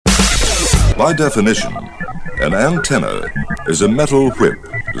By definition, an antenna is a metal whip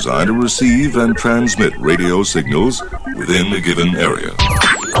designed to receive and transmit radio signals within a given area.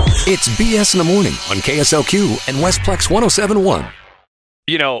 It's BS in the Morning on KSLQ and Westplex 107.1.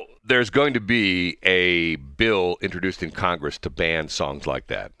 You know, there's going to be a bill introduced in Congress to ban songs like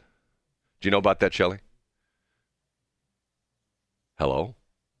that. Do you know about that, Shelley? Hello?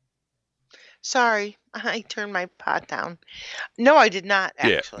 Sorry, I turned my pot down. No, I did not,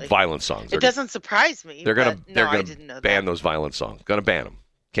 actually. Yeah, violent songs. It doesn't surprise me. They're going to ban those violent songs. Going to ban them.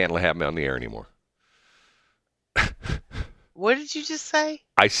 Can't have them on the air anymore. What did you just say?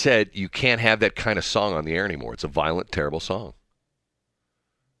 I said you can't have that kind of song on the air anymore. It's a violent, terrible song.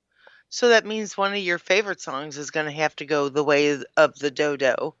 So that means one of your favorite songs is going to have to go the way of the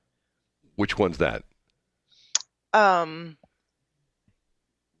dodo. Which one's that?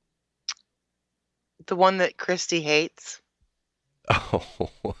 The one that Christy hates. Oh,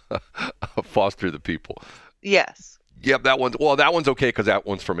 Foster the People. Yes. Yep, that one's okay because that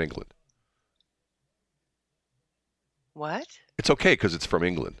one's from England. What? It's okay because it's from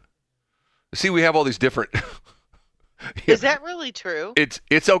England. See, we have all these different... Is that really true?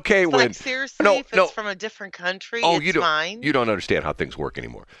 It's okay when... Like, seriously, if it's from a different country, it's fine? You don't understand how things work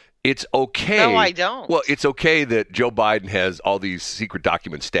anymore. It's okay... No, I don't. Well, it's okay that Joe Biden has all these secret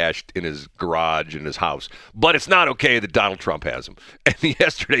documents stashed in his garage in his house, but it's not okay that Donald Trump has them. And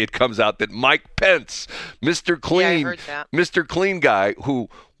yesterday it comes out that Mike Pence, Mr. Clean, I heard that. Mr. Clean guy, who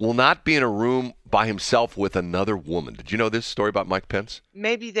will not be in a room by himself with another woman. Did you know this story about Mike Pence?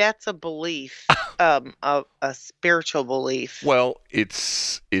 Maybe that's a belief, a spiritual belief. Well, it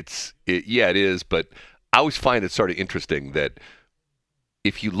is, but I always find it sort of interesting that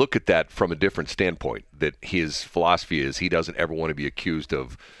if you look at that from a different standpoint, that his philosophy is he doesn't ever want to be accused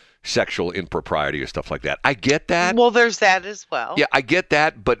of sexual impropriety or stuff like that. I get that. Well, there's that as well. Yeah, I get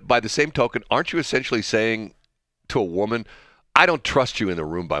that, but by the same token, aren't you essentially saying to a woman, I don't trust you in the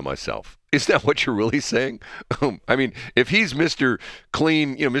room by myself? Isn't that what you're really saying? I mean, if he's Mr.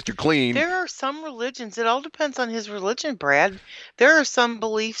 Clean, Mr. Clean. There are some religions. It all depends on his religion, Brad. There are some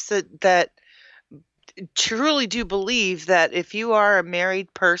beliefs that truly do believe that if you are a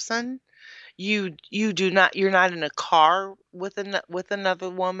married person, you're not in a car with another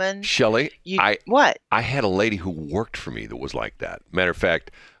woman. Shelley, what? I had a lady who worked for me that was like that. Matter of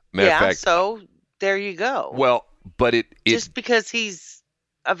fact. So there you go. Well, but just because he's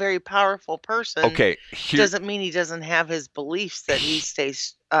a very powerful person, doesn't mean he doesn't have his beliefs that he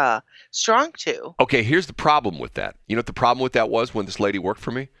stays strong to. Okay, here's the problem with that. You know what the problem with that was when this lady worked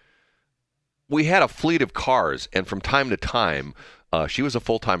for me? We had a fleet of cars, and from time to time, she was a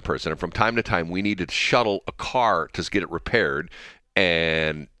full-time person, and from time to time, we needed to shuttle a car to get it repaired,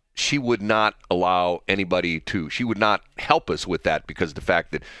 and she would not allow anybody she would not help us with that because of the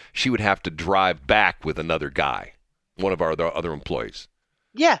fact that she would have to drive back with another guy, one of our other employees.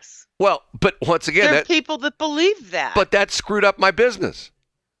 Yes. Well, but once again, there are people that believe that. But that screwed up my business.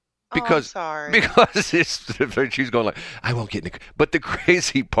 Because, sorry. Because she's going like, I won't get in the... But the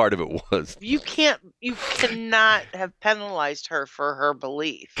crazy part of it was... You cannot have penalized her for her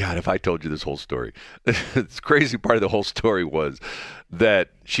belief. God, if I told you this whole story. The crazy part of the whole story was that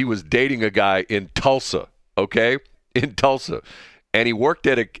she was dating a guy in Tulsa, okay? In Tulsa. And he worked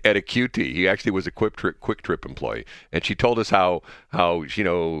at a QT. He actually was a Quick Trip employee. And she told us how Which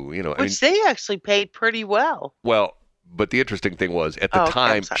they actually paid pretty well. Well... But the interesting thing was, at the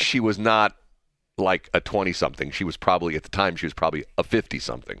time, she was not like a 20-something. She was probably, at the time, a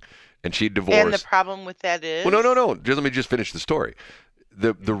 50-something. And she divorced. And the problem with that is? Well, no. Let me just finish the story.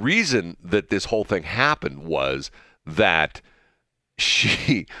 The reason that this whole thing happened was that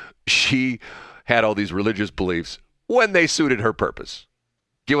she had all these religious beliefs when they suited her purpose.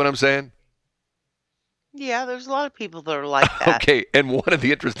 Get what I'm saying? Yeah, there's a lot of people that are like that. Okay, and one of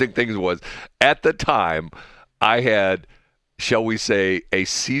the interesting things was, at the time... I had, shall we say, a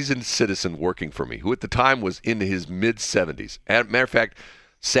seasoned citizen working for me who at the time was in his mid-70s. Matter of fact,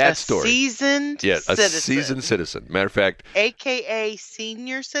 sad story. Seasoned citizen? A seasoned citizen. Matter of fact. AKA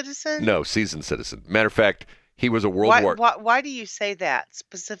senior citizen? No, seasoned citizen. Matter of fact, he was a World War... Why do you say that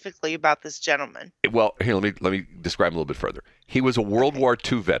specifically about this gentleman? Well, here, let me describe him a little bit further. He was a World War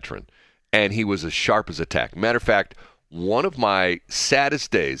II veteran, and he was as sharp as a tack. Matter of fact, one of my saddest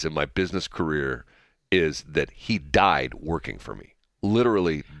days in my business career is that he died working for me.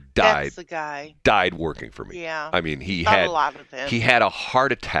 Literally died. That's the guy. Died working for me. Yeah. I mean, he Thought had a lot of him. He had a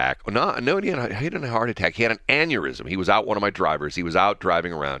heart attack. No, he didn't have a heart attack. He had an aneurysm. He was out one of my drivers. He was out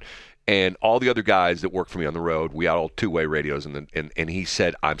driving around, And all the other guys that work for me on the road, we had all two-way radios, and he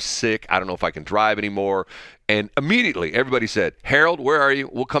said, I'm sick. I don't know if I can drive anymore. And immediately everybody said, Harold, where are you?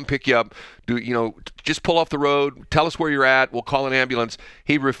 We'll come pick you up. Just pull off the road. Tell us where you're at. We'll call an ambulance.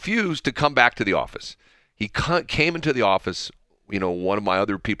 He refused to come back to the office. He came into the office. One of my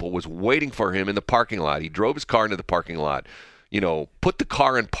other people was waiting for him in the parking lot. He drove his car into the parking lot, put the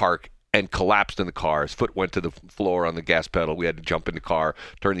car in park, and collapsed in the car. His foot went to the floor on the gas pedal. We had to jump in the car,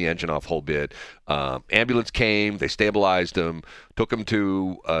 turn the engine off a whole bit. Ambulance came. They stabilized him, took him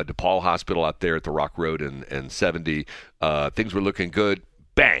to DePaul Hospital out there at the Rock Road and 70. Things were looking good.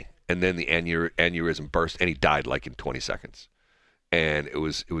 Bang! And then the aneurysm burst, and he died like in 20 seconds. And it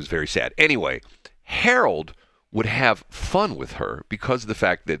was very sad. Anyway, Harold would have fun with her because of the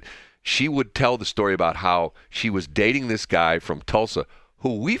fact that she would tell the story about how she was dating this guy from Tulsa,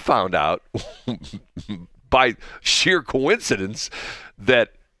 who we found out by sheer coincidence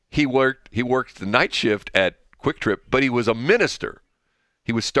that he worked the night shift at Quick Trip, but he was a minister.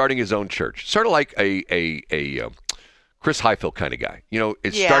 He was starting his own church, sort of like a Chris Highfield kind of guy.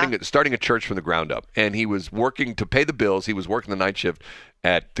 Starting a church from the ground up, and he was working to pay the bills. He was working the night shift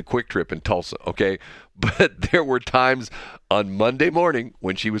at the Quick Trip in Tulsa. Okay, but there were times on Monday morning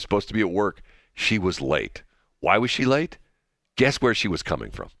when she was supposed to be at work, she was late. Why was she late? Guess where she was coming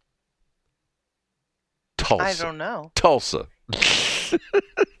from? Tulsa. I don't know. Tulsa.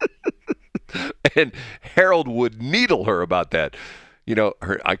 And Harold would needle her about that.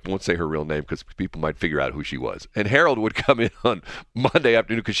 I won't say her real name because people might figure out who she was. And Harold would come in on Monday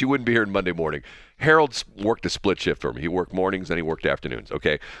afternoon because she wouldn't be here on Monday morning. Harold worked a split shift for me. He worked mornings and he worked afternoons,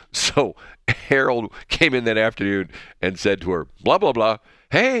 okay? So Harold came in that afternoon and said to her, blah, blah, blah,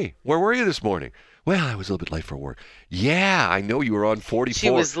 hey, where were you this morning? Well, I was a little bit late for work. Yeah, I know you were on 44. She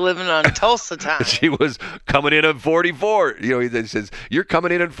was living on Tulsa time. She was coming in on 44. He says, you're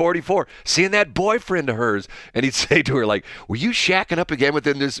coming in on 44. Seeing that boyfriend of hers. And he'd say to her, like, were you shacking up again with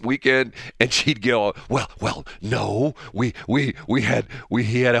him this weekend? And she'd go, well, no. He had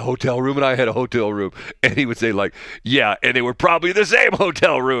a hotel room and I had a hotel room. And he would say, like, yeah, and they were probably the same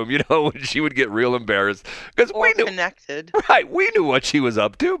hotel room, and she would get real embarrassed. Because we knew. Connected. Right, we knew what she was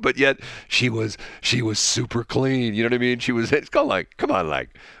up to, but yet she was super clean. You know what I mean? It's kind of like, come on,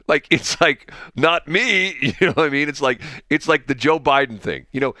 like it's like not me. You know what I mean? It's like the Joe Biden thing.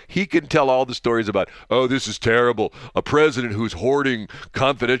 He can tell all the stories about, oh, this is terrible. A president who's hoarding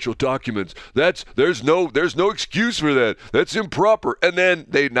confidential documents. There's no excuse for that. That's improper. And then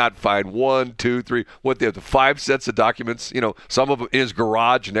they not find 1, 2, 3. What they have, the 5 sets of documents. Some of them in his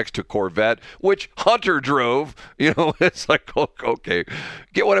garage next to a Corvette, which Hunter drove. It's like, okay,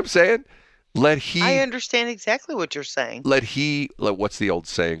 get what I'm saying? I understand exactly what you're saying. What's the old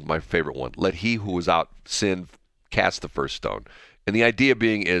saying? My favorite one. Let he who was out sin cast the first stone. And the idea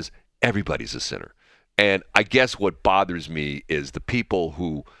being is everybody's a sinner. And I guess what bothers me is the people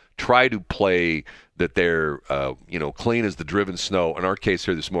who try to play that they're, clean as the driven snow. In our case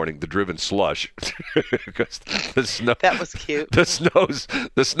here this morning, the driven slush. Because the snow. That was cute. The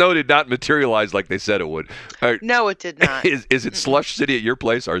snow did not materialize like they said it would. No, it did not. Is it slush city at your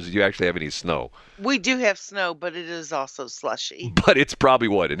place, or do you actually have any snow? We do have snow, but it is also slushy. But it's probably,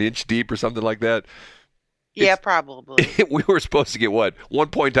 what, an inch deep or something like that? Yeah, probably. We were supposed to get what? One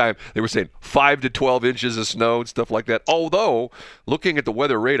point in time, they were saying 5 to 12 inches of snow and stuff like that. Although, looking at the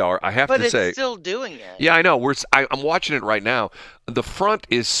weather radar, I have to say. But it's still doing it. Yeah, I know. I'm watching it right now. The front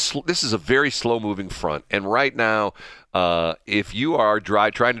is, this is a very slow-moving front. And right now, if you are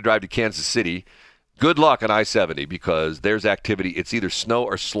trying to drive to Kansas City, good luck on I-70 because there's activity. It's either snow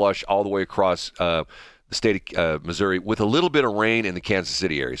or slush all the way across the state of Missouri with a little bit of rain in the Kansas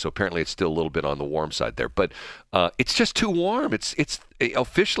City area. So apparently it's still a little bit on the warm side there. But it's just too warm. It's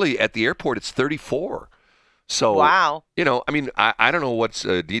officially at the airport, it's 34. So, wow. I don't know what's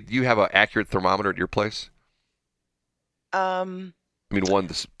do you have an accurate thermometer at your place? One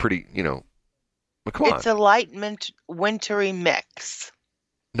that's pretty, well, come on. It's a light wintry mix.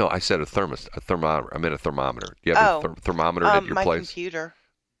 No, I said a thermometer. I meant a thermometer. Do you have a thermometer at your my place? My computer.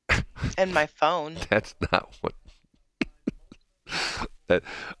 And my phone. That's not what.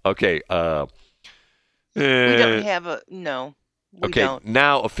 Okay. We don't have no. Okay. Don't.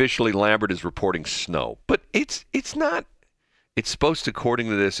 Now officially, Lambert is reporting snow, but it's not. It's supposed to, according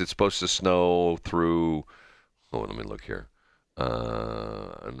to this, it's supposed to snow through. Oh, let me look here.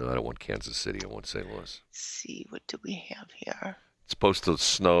 No, I don't want Kansas City. I want St. Louis. Let's see, what do we have here? It's supposed to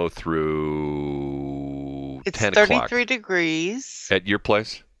snow through. It's 10 33 o'clock. degrees At your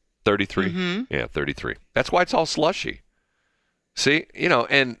place. 33? Mm-hmm. Yeah, 33. That's why it's all slushy. See,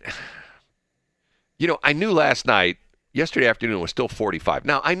 and I knew last night yesterday afternoon was still 45.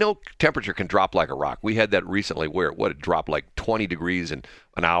 Now, I know temperature can drop like a rock. We had that recently where it dropped like 20 degrees in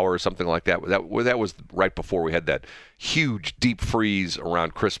an hour or something like that. That was right before we had that huge deep freeze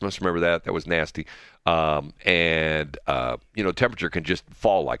around Christmas. Remember that? That was nasty. Temperature can just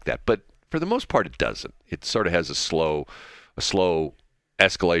fall like that. But for the most part, it doesn't. It sort of has a slow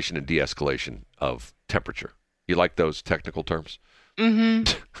escalation and de-escalation of temperature. You like those technical terms?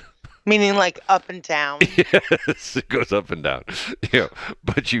 Mm-hmm. Meaning like up and down. Yes, it goes up and down.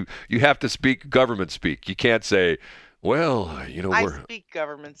 But you have to speak government speak. You can't say, well, I speak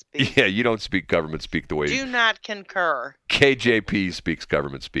government speak. Yeah, you don't speak government speak the way. Do not concur. KJP speaks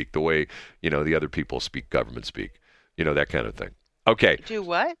government speak the way, the other people speak government speak. That kind of thing. Okay. Do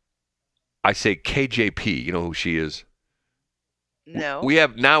what? I say KJP. You know who she is? No. We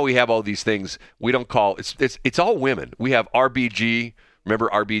have all these things. We don't call it's all women. We have RBG. Remember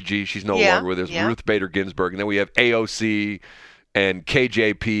RBG? She's no longer with us. Yeah. Ruth Bader Ginsburg. And then we have AOC and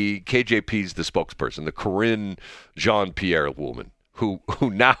KJP. KJP's the spokesperson, the Corinne Jean-Pierre woman, who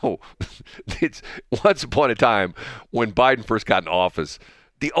now, it's once upon a time when Biden first got in office,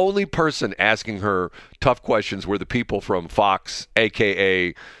 the only person asking her tough questions were the people from Fox,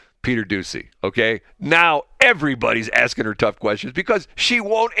 a.k.a. Peter Doocy, okay? Now everybody's asking her tough questions because she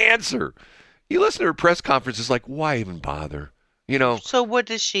won't answer. You listen to her press conferences like, why even bother? So what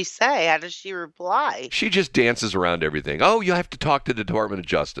does she say? How does she reply? She just dances around everything. Oh, you have to talk to the Department of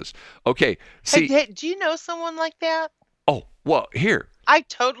Justice. Okay, see. Hey, do you know someone like that? Oh, well, here. I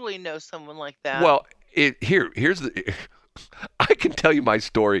totally know someone like that. Well, here's the. I can tell you my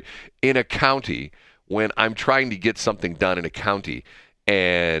story in a county when I'm trying to get something done in a county,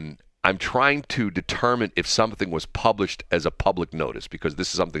 and I'm trying to determine if something was published as a public notice, because this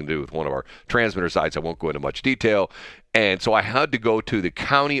is something to do with one of our transmitter sites. I won't go into much detail. And so I had to go to the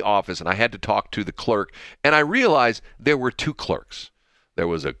county office, and I had to talk to the clerk. And I realized there were two clerks. There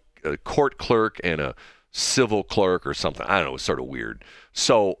was a court clerk and a civil clerk or something. I don't know. It was sort of weird.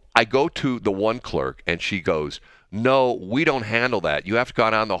 So I go to the one clerk, and she goes, no, we don't handle that. You have to go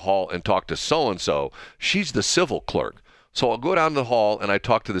down the hall and talk to so-and-so. She's the civil clerk. So I'll go down the hall and I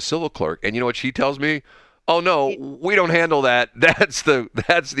talk to the civil clerk, and you know what she tells me? Oh no, we don't handle that. That's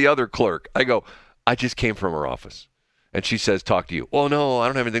the other clerk. I go, I just came from her office. And she says, talk to you. Oh no, I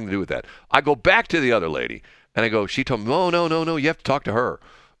don't have anything to do with that. I go back to the other lady and I go, she told me, oh no, you have to talk to her.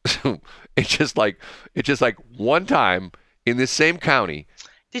 It's just like one time in this same county.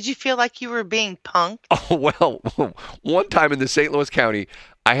 Did you feel like you were being punked? Oh, well, one time in the St. Louis County,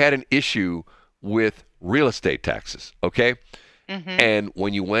 I had an issue with real estate taxes, okay? Mm-hmm. And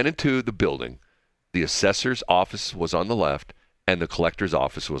when you went into the building, the assessor's office was on the left and the collector's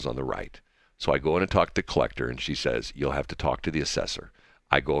office was on the right. So I go in and talk to the collector, and she says, you'll have to talk to the assessor.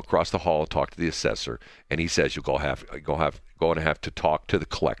 I go across the hall and talk to the assessor, and he says, you'll going to have to talk to the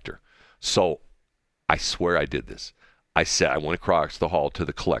collector. So I swear I did this. I went across the hall to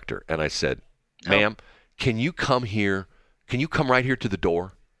the collector, and I said, ma'am, can you come here? Can you come right here to the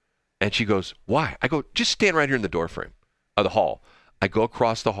door? And she goes, why? I go, just stand right here in the door frame of the hall. I go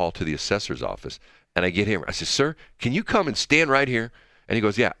across the hall to the assessor's office, and I get him. I said, sir, can you come and stand right here? And he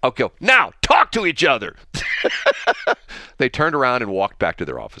goes, yeah. Okay, now talk to each other. They turned around and walked back to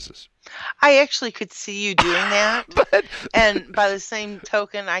their offices. I actually could see you doing that. And by the same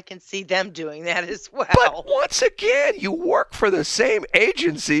token, I can see them doing that as well. But once again, you work for the same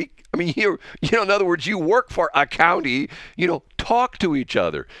agency. I mean, in other words, you work for a county, talk to each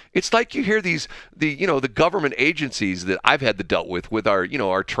other. It's like you hear the government agencies that I've had to dealt with our,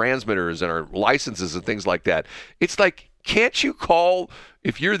 our transmitters and our licenses and things like that. It's like, can't you call,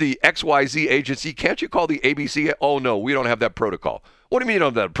 if you're the XYZ agency, can't you call the ABC? Oh, no, we don't have that protocol. What do you mean you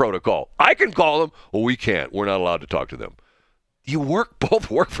don't have that protocol? I can call them. Well, we can't. We're not allowed to talk to them. You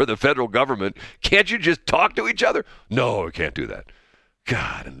both work for the federal government. Can't you just talk to each other? No, we can't do that.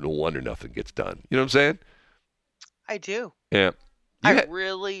 God, and no wonder nothing gets done. You know what I'm saying? I do. Yeah. I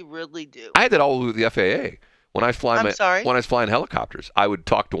really, really do. I had that all with the FAA. When I was flying helicopters, I would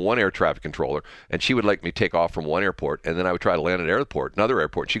talk to one air traffic controller, and she would let me take off from one airport, and then I would try to land at another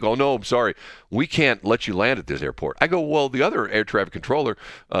airport. She'd go, no, I'm sorry, we can't let you land at this airport. I go, well, the other air traffic controller,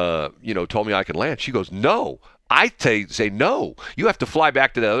 told me I could land. She goes, no. I say no. You have to fly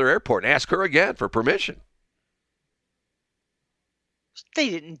back to the other airport and ask her again for permission. They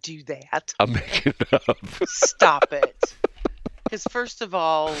didn't do that. I'm making it up. Stop it. Because first of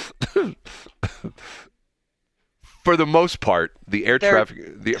all... For the most part,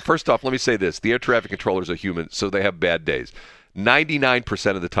 first off, let me say this. The air traffic controllers are human, so they have bad days.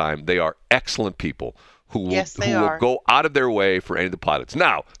 99% of the time, they are excellent people who will go out of their way for any of the pilots.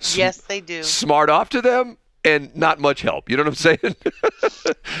 Now, yes, they do. Smart off to them, and not much help. You know what I'm saying?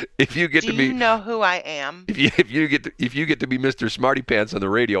 If you get Do to be, you know who I am? if you get to be Mr. Smarty Pants on the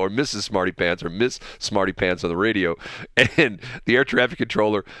radio, or Mrs. Smarty Pants, or Miss Smarty Pants on the radio, and the air traffic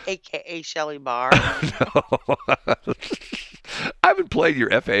controller, AKA Shelley Barr. no, I haven't played your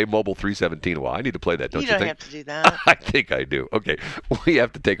FAA Mobile 317 in a while. I need to play that. Don't you don't think? have to do that. I think I do. Okay, we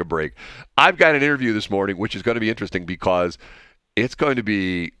have to take a break. I've got an interview this morning, which is going to be interesting because it's going to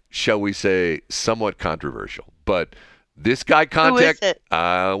be, shall we say, somewhat controversial. But this guy Who is it?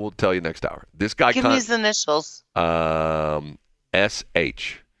 I will tell you next hour. This guy Give me his initials. SH.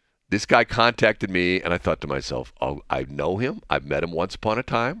 This guy contacted me, and I thought to myself, oh, I know him. I've met him once upon a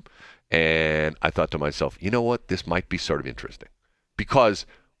time. And I thought to myself, you know what? This might be sort of interesting. Because,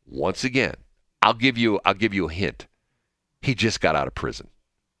 once again, I'll give you a hint. He just got out of prison.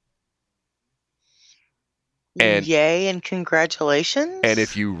 And yay and congratulations. And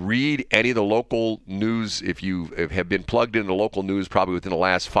if you read any of the local news, if you have been plugged into local news probably within the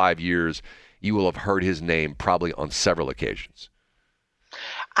last 5 years, you will have heard his name probably on several occasions.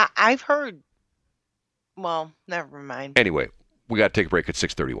 I've heard. Well, never mind. Anyway, we got to take a break at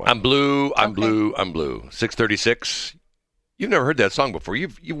 6:31. I'm blue. I'm blue. I'm blue. 6:36. You've never heard that song before.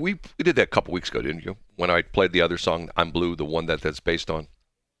 We did that a couple weeks ago, didn't you? When I played the other song, I'm Blue, the one that's based on,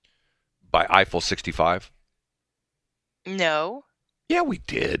 by Eiffel 65. No. Yeah, we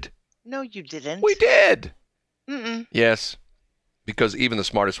did. No, you didn't. We did. Mm-mm. Yes, because even the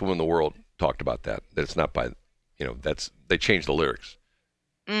smartest woman in the world talked about that. That it's not by, they changed the lyrics.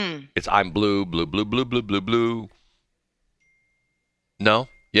 It's I'm blue, blue, blue, blue, blue, blue, blue. No?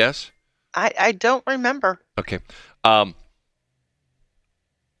 Yes? I don't remember. Okay. I'll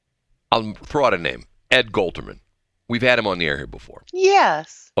throw out a name. Ed Golterman. We've had him on the air here before.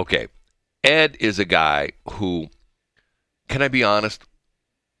 Yes. Okay. Ed is a guy who, can I be honest,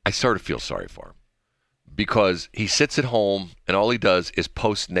 I sort of feel sorry for him. Because he sits at home and all he does is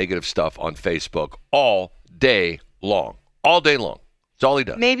post negative stuff on Facebook all day long. All day long. That's all he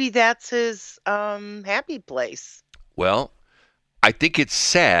does. Maybe that's his happy place. Well, I think it's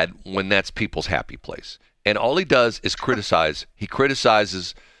sad when that's people's happy place. And all he does is criticize. He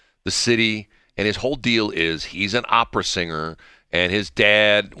criticizes the city, and his whole deal is he's an opera singer, and his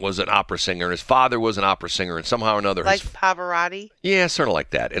dad was an opera singer, and his father was an opera singer, and somehow or another... Like Pavarotti? Yeah, sort of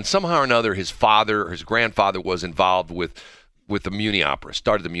like that. And somehow or another, his grandfather was involved with the Muni Opera,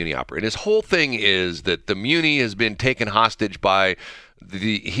 started the Muni Opera. And his whole thing is that the Muni has been taken hostage by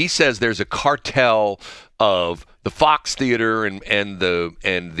he says there's a cartel of the Fox Theater and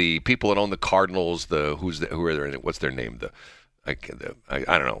the people that own the Cardinals, what's their name? I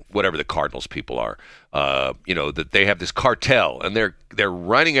don't know, whatever the Cardinals people are, that they have this cartel and they're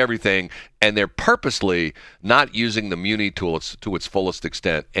running everything, and they're purposely not using the Muni to its fullest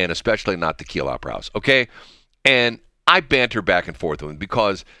extent, and especially not the Kiel Opera House. Okay, and I banter back and forth with him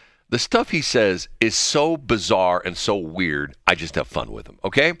because the stuff he says is so bizarre and so weird. I just have fun with him.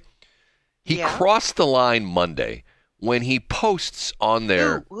 Okay, he crossed the line Monday when he posts on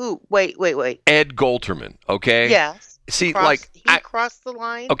there. Wait. Ed Golterman. Okay. Yes. See, he crossed the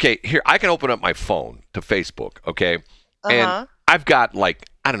line. Okay, here I can open up my phone to Facebook. Okay, and I've got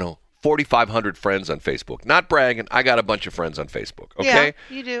 4,500 friends on Facebook. Not bragging, I got a bunch of friends on Facebook. Okay, yeah,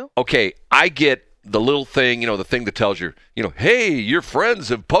 you do. Okay, I get the little thing, the thing that tells you, hey, your friends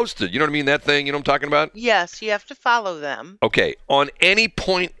have posted. You know what I mean? That thing, you know what I'm talking about? Yes, you have to follow them. Okay, on any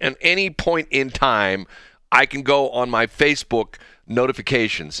point in time, I can go on my Facebook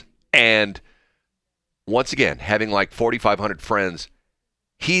notifications, and once again, having 4,500 friends,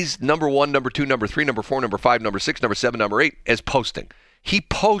 he's number 1, number 2, number 3, number 4, number 5, number 6, number 7, number 8 as posting. He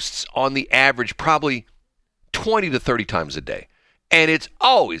posts on the average probably 20 to 30 times a day. And it's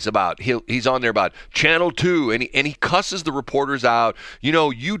always about, he's on there about Channel 2, and he cusses the reporters out.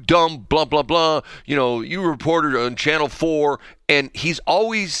 You dumb blah, blah, blah. You reporter on Channel 4. And he's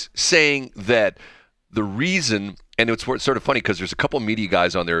always saying that the reason, and it's sort of funny because there's a couple of media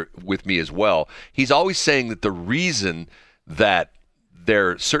guys on there with me as well. He's always saying that the reason that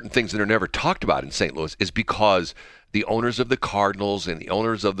there are certain things that are never talked about in St. Louis is because the owners of the Cardinals and the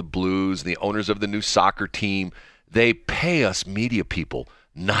owners of the Blues and the owners of the new soccer team, they pay us media people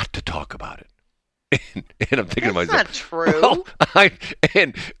not to talk about it. And I'm thinking to myself, that's not true. Well,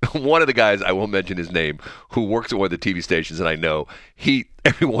 and one of the guys, I won't mention his name, who works at one of the TV stations, and I know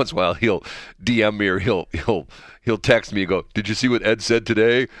every once in a while he'll DM me or he'll text me and go, "Did you see what Ed said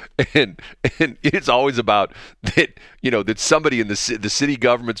today?" And it's always about that that somebody in the city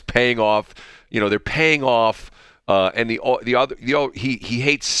government's paying off. They're paying off, and he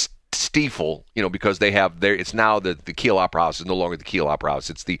hates Stiefel, because they have it's now the Kiel Opera House is no longer the Kiel Opera House.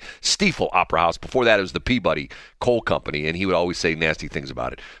 It's the Stiefel Opera House. Before that, it was the Peabody Coal Company, and he would always say nasty things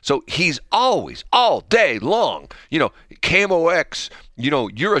about it. So he's always, all day long, KMOX,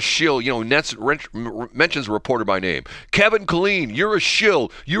 you're a shill, mentions a reporter by name. Kevin Killeen, you're a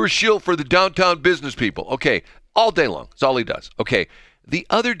shill. You're a shill for the downtown business people. Okay, all day long. That's all he does. Okay, the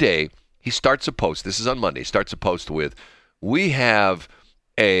other day, he starts a post. This is on Monday. He starts a post with, we have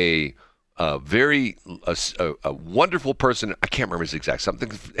a wonderful person. I can't remember his exact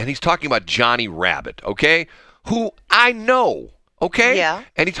something. And he's talking about Johnny Rabbit, okay? Who I know, okay? Yeah.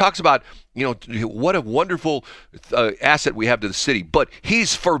 And he talks about, what a wonderful asset we have to the city. But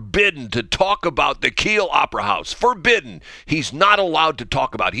he's forbidden to talk about the Kiel Opera House. Forbidden. He's not allowed to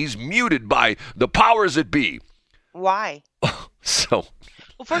talk about it. He's muted by the powers that be. Why? So.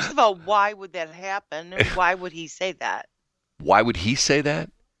 Well, first of all, why would that happen? And why would he say that? Why would he say that?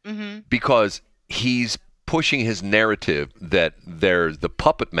 Mm-hmm. Because he's pushing his narrative that they're the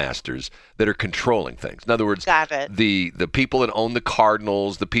puppet masters that are controlling things. In other words, Got it. the people that own the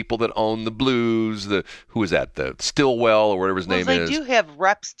Cardinals, the people that own the Blues, who is that? The Stillwell or whatever his name is. They do have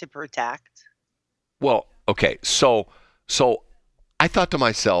reps to protect. Well, okay, so I thought to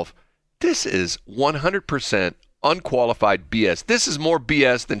myself, this is 100% unqualified BS. This is more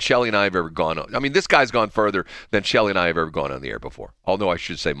BS than Shelley and I have ever gone on. I mean, this guy's gone further than Shelley and I have ever gone on the air before. Although I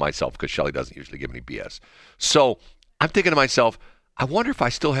should say myself, because Shelley doesn't usually give any BS. So I'm thinking to myself, I wonder if I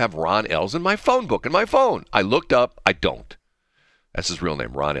still have Ron Els in my phone book in my phone. I looked up. I don't. That's his real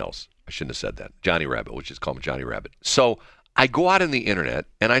name, Ron Els. I shouldn't have said that. Johnny Rabbit, which is called Johnny Rabbit. So I go out on the internet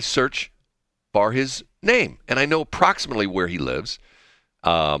and I search for his name, and I know approximately where he lives.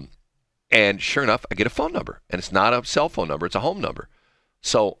 And sure enough, I get a phone number. And it's not a cell phone number. It's a home number.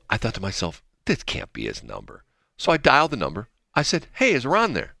 So I thought to myself, this can't be his number. So I dialed the number. I said, hey, is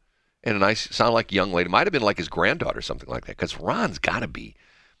Ron there? And a nice, sounded like a young lady. Might have been like his granddaughter or something like that. Because Ron's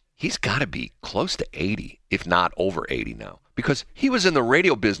he's got to be close to 80, if not over 80 now. Because he was in the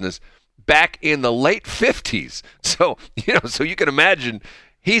radio business back in the late 50s. So, so you can imagine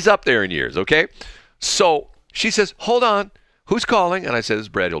he's up there in years, okay? So she says, hold on. Who's calling? And I said, this is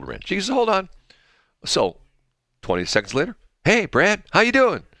Brad Hildebrand. She says, hold on. So 20 seconds later, hey, Brad, how you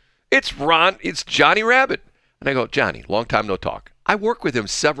doing? It's Ron. It's Johnny Rabbit. And I go, Johnny, long time no talk. I work with him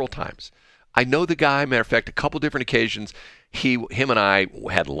several times. I know the guy. Matter of fact, a couple different occasions, him and I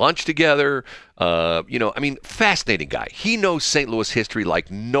had lunch together. Fascinating guy. He knows St. Louis history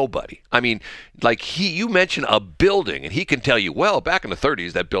like nobody. I mean, you mention a building, and he can tell you, well, back in the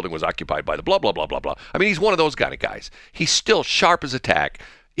 30s, that building was occupied by the blah, blah, blah, blah, blah. I mean, he's one of those kind of guys. He's still sharp as a tack.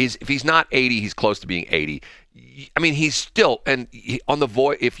 If he's not 80, he's close to being 80. I mean, he's still, on the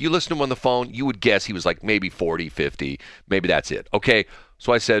voice, if you listen to him on the phone, you would guess he was like maybe 40, 50, maybe that's it. Okay.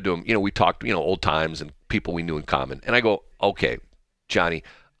 So I said to him, we talked, old times and people we knew in common. And I go, okay, Johnny,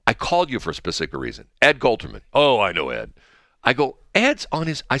 I called you for a specific reason. Ed Golterman. Oh, I know Ed. I go, Ed's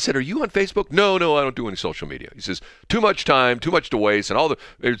on I said, are you on Facebook? No, I don't do any social media. He says, too much time, too much to waste, and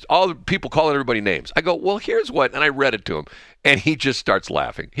all the people calling everybody names. I go, well, here's what, and I read it to him, and he just starts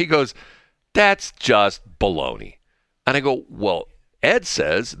laughing. He goes, that's just baloney. And I go, well, Ed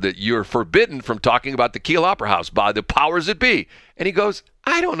says that you're forbidden from talking about the Kiel Opera House by the powers that be. And he goes,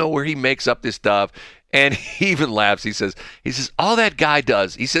 I don't know where he makes up this stuff. And he even laughs. He says, all that guy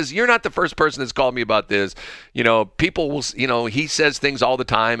does, he says, you're not the first person that's called me about this. People will, he says things all the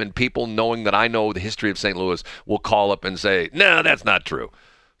time, and people knowing that I know the history of St. Louis will call up and say, no, that's not true.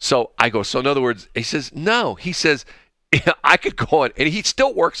 So I go, so in other words, he says, no. He says, I could go on, and he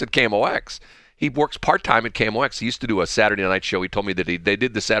still works at KMOX. He works part-time at KMOX. He used to do a Saturday night show. He told me that they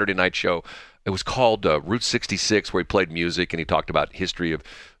did the Saturday night show. It was called Route 66, where he played music, and he talked about history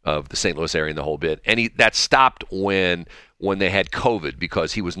of the St. Louis area and the whole bit. And that stopped when they had COVID,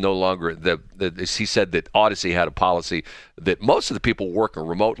 because he was no longer he said that Odyssey had a policy that most of the people working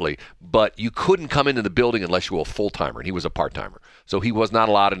remotely, but you couldn't come into the building unless you were a full-timer, and he was a part-timer. So he was not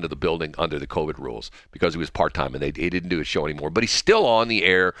allowed into the building under the COVID rules because he was part-time, and he didn't do his show anymore. But he's still on the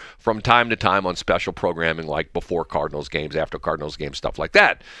air from time to time on special programming, like before Cardinals games, after Cardinals games, stuff like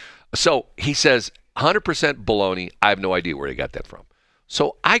that. So he says, 100% baloney. I have no idea where he got that from.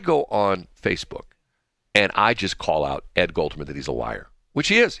 So I go on Facebook, and I just call out Ed Golterman that he's a liar, which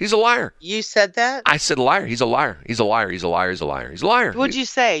he is. He's a liar. You said that? I said liar. He's a liar. He's a liar. He's a liar. He's a liar. He's a liar. What'd you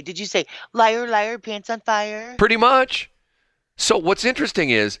say? Did you say, liar, liar, pants on fire? Pretty much. So what's interesting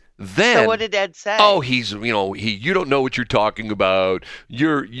is then. So what did Ed say? Oh, he's you don't know what you're talking about.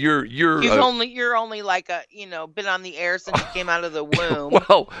 You're only like been on the air since you came out of the womb.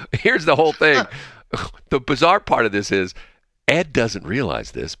 Well, here's the whole thing. The bizarre part of this is Ed doesn't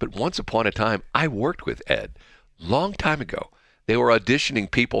realize this, but once upon a time, I worked with Ed. Long time ago. They were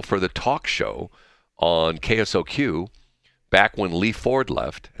auditioning people for the talk show on KSOQ back when Lee Ford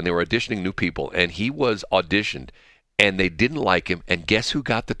left, and they were auditioning new people, and he was auditioned, and they didn't like him, and guess who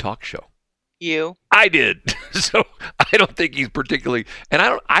got the talk show? You. I did. So I don't think he's particularly, and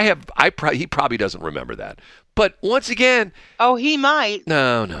he probably doesn't remember that. But once again, Oh, he might.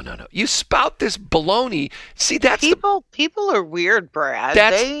 no. You spout this baloney. See, that's People are weird, Brad.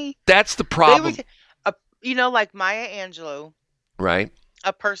 that's the problem, Like Maya Angelou. right?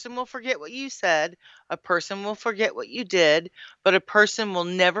 A person will forget what you said, a person will forget what you did, but a person will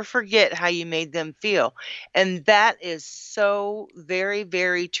never forget how you made them feel. And that is so very,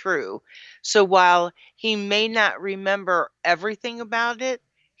 very true. So while he may not remember everything about it,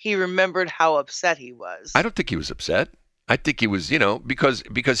 he remembered how upset he was. I don't think he was upset. I think he was,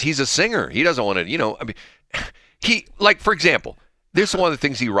 because he's a singer. He doesn't want to, for example, this is one of the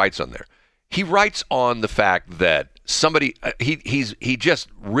things he writes on there. He writes on the fact that somebody he just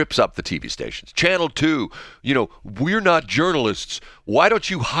rips up the TV stations. Channel 2, we're not journalists. Why don't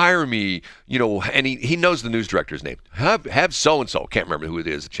you hire me? And he knows the news director's name. Have so and so. Can't remember who it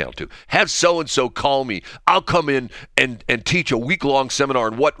is at Channel 2. Have so and so call me. I'll come in and teach a week-long seminar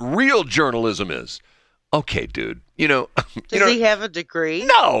on what real journalism is. Okay, dude. Does he have a degree?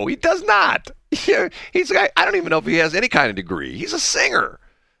 No, he does not. He's a guy. I don't even know if he has any kind of degree. He's a singer.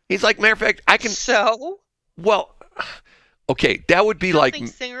 He's like, matter of fact, I can. So? Well, okay, that would be You don't like. think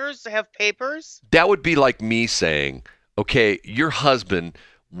singers have papers? That would be like me saying, okay, your husband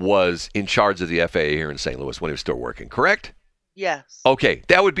was in charge of the FAA here in St. Louis when he was still working, correct? Yes. Okay,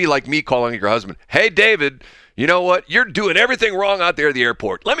 that would be like me calling your husband, hey, David, you know what? You're doing everything wrong out there at the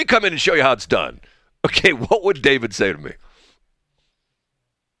airport. Let me come in and show you how it's done. Okay, what would David say to me?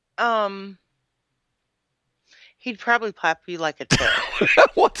 He'd probably clap you like a tip.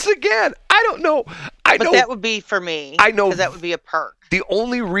 Once again, I don't know. But that would be for me. I know. Because that would be a perk. The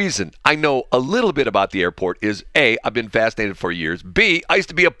only reason I know a little bit about the airport is A, I've been fascinated for years. B, I used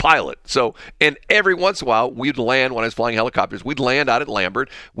to be a pilot. So, and every once in a while, we'd land, when I was flying helicopters, we'd land out at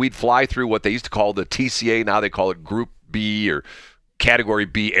Lambert. We'd fly through what they used to call the TCA. Now they call it Group B or Category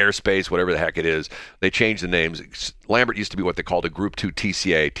B airspace, whatever the heck it is. They changed the names. Lambert used to be what they called a Group 2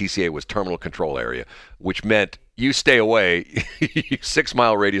 TCA. TCA was Terminal Control Area, which meant you stay away, 6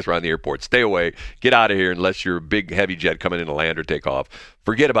 mile radius around the airport. Stay away. Get out of here unless you're a big heavy jet coming in to land or take off.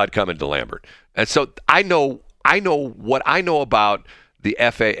 Forget about coming to Lambert. And so I know what I know about the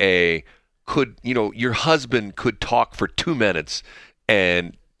FAA. Your husband could talk for 2 minutes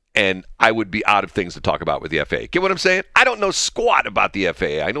and I would be out of things to talk about with the FAA. Get what I'm saying? I don't know squat about the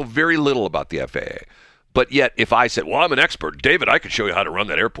FAA. I know very little about the FAA. But yet, if I said, well, I'm an expert, David, I could show you how to run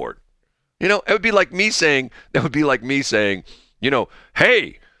that airport. It would be like me saying,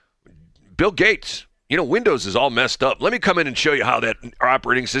 hey, Bill Gates, Windows is all messed up. Let me come in and show you how that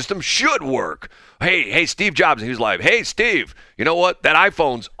operating system should work. Hey, Steve Jobs, and he was like, hey, Steve, you know what? That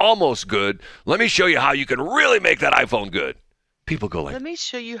iPhone's almost good. Let me show you how you can really make that iPhone good. People go like, let me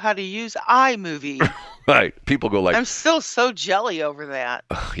show you how to use iMovie. Right. People go like, I'm still so jelly over that.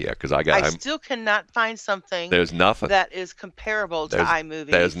 Yeah, because I still cannot find something there's nothing that is comparable to iMovie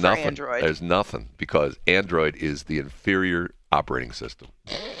for Android. There's nothing because Android is the inferior operating system.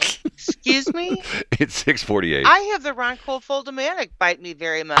 Excuse me? It's 6:48. I have the Ron Kohl-Fold-O-Matic bite me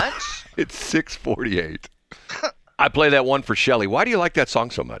very much. It's 6:48. I play that one for Shelley. Why do you like that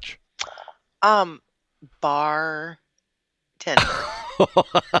song so much? Bar tender.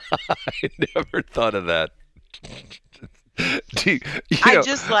 I never thought of that. I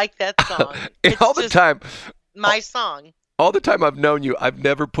just like that song. It's all the time. My song. All the time I've known you, I've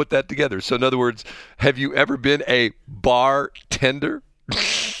never put that together. So in other words, have you ever been a bartender?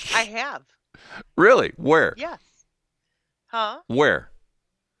 I have. Really? Where? Yes. Huh? Where?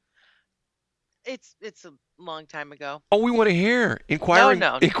 It's a long time ago. Oh, we want to hear. Inquiring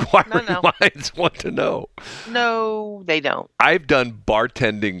minds want to know. No, they don't. I've done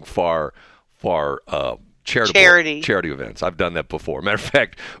bartending for charity events. I've done that before. Matter of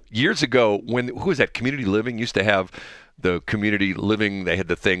fact, years ago, who was that? Community Living used to have the Community Living. They had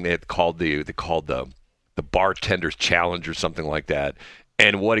the thing they called the Bartenders Challenge or something like that.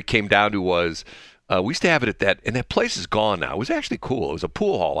 And what it came down to was, we used to have it at that, and that place is gone now. It was actually cool. It was a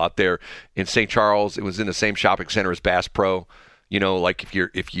pool hall out there in St. Charles. It was in the same shopping center as Bass Pro. Like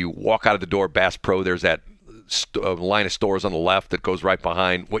if you walk out of the door, Bass Pro, there's that line of stores on the left that goes right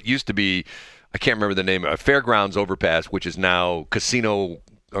behind what used to be, I can't remember the name, Fairgrounds Overpass, which is now Casino,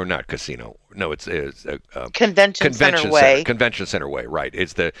 or not Casino. No, it's Convention Center Way. Convention Center Way, right?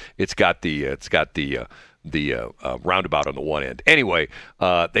 It's got the roundabout on the one end. Anyway,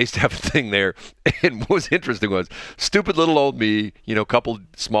 they used to have a thing there, and what was interesting was stupid little old me, a couple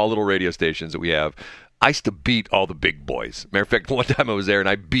small little radio stations that we have. I used to beat all the big boys. Matter of fact, one time I was there and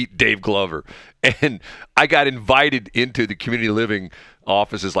I beat Dave Glover. And I got invited into the community living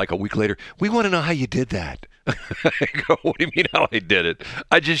offices like a week later. We want to know how you did that. I go, what do you mean how I did it?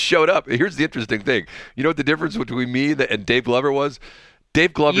 I just showed up. Here's the interesting thing. You know what the difference between me and Dave Glover was?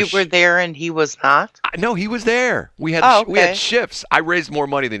 Dave Glover. You were there and he was not? No, he was there. We had we had shifts. I raised more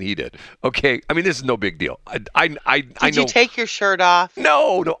money than he did. Okay, I mean this is no big deal. I know. Did you take your shirt off?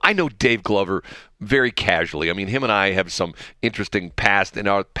 No. I know Dave Glover very casually. I mean, him and I have some interesting past, and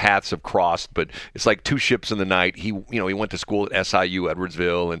our paths have crossed. But it's like two ships in the night. He went to school at SIU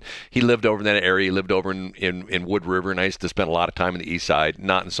Edwardsville, and he lived over in that area. He lived over in Wood River, and I used to spend a lot of time in the East Side,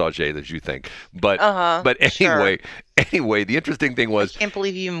 not in Sauget as you think. But anyway. Sure. Anyway, the interesting thing was... I can't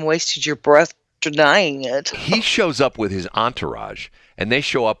believe you even wasted your breath denying it. He shows up with his entourage, and they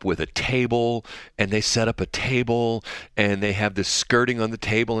show up with a table, and they set up a table, and they have this skirting on the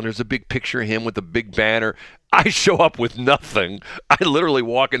table, and there's a big picture of him with a big banner. I show up with nothing. I literally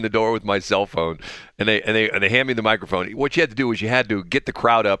walk in the door with my cell phone, and they hand me the microphone. What you had to do was you had to get the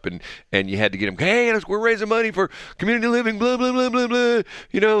crowd up, and you had to get them. Hey, we're raising money for community living. Blah blah blah blah blah.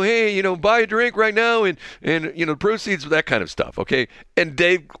 Hey, buy a drink right now, and proceeds, that kind of stuff. Okay. And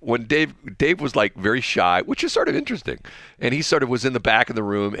Dave was like very shy, which is sort of interesting, and he sort of was in the back of the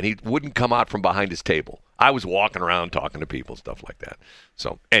room, and he wouldn't come out from behind his table. I was walking around talking to people, stuff like that.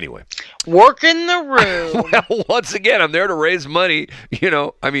 So anyway, work in the room. Well, once again, I'm there to raise money.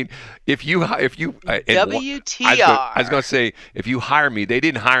 I mean, if you WTR. I was going to say, if you hire me, they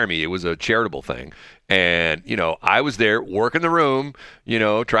didn't hire me. It was a charitable thing. And, I was there working the room,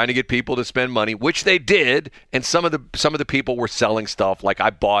 trying to get people to spend money, which they did. And some of the people were selling stuff. Like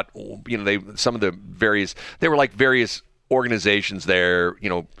I bought, they were like various organizations there,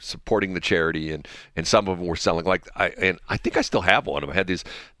 supporting the charity, and some of them were selling I think I still have one of them. I had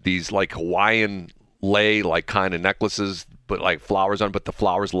these like Hawaiian lei like kind of necklaces, but like flowers on, but the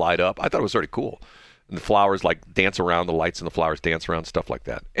flowers light up. I thought it was sort of cool. And the flowers like dance around, the lights and the flowers dance around, stuff like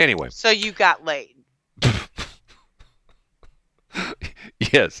that. Anyway. So you got laid.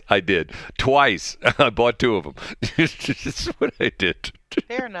 Yes, I did. Twice. I bought two of them. That's what I did.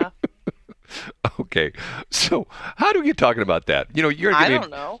 Fair enough. Okay, so how do we get talking about that? I don't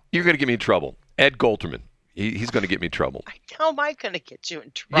know. You're going to get me in trouble. Ed Golterman, he's going to get me in trouble. How am I going to get you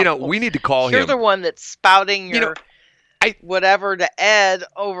in trouble? We need to call him. You're the one that's spouting your whatever to Ed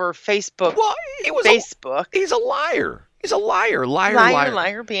over Facebook. Well, Facebook. He's a liar. He's a liar.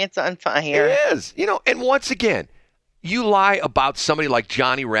 Liar, pants on fire. He is. And once again, you lie about somebody like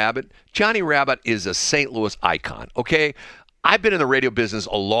Johnny Rabbit. Johnny Rabbit is a St. Louis icon, okay? I've been in the radio business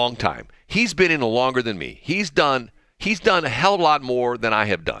a long time. He's been in it longer than me. He's done a hell of a lot more than I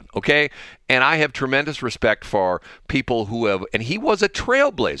have done, okay? And I have tremendous respect for people who have, and he was a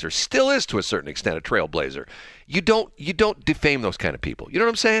trailblazer, still is to a certain extent a trailblazer. You don't defame those kind of people. You know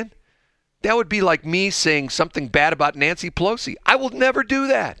what I'm saying? That would be like me saying something bad about Nancy Pelosi. I will never do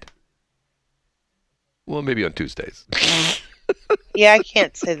that. Well, maybe on Tuesdays. Yeah, I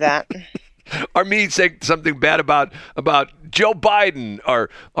can't say that. Or me saying something bad about Joe Biden or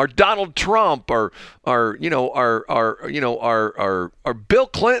Donald Trump or Bill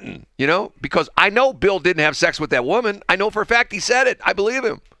Clinton, because I know Bill didn't have sex with that woman. I know for a fact he said it. I believe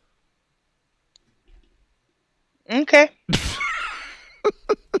him. Okay.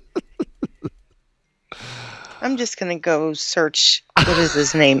 I'm just going to go search, what is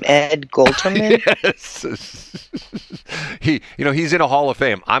his name, Ed Golterman? Yes. He's in a Hall of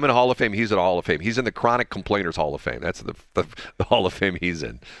Fame. I'm in a Hall of Fame. He's in a Hall of Fame. He's in the Chronic Complainers Hall of Fame. That's the Hall of Fame he's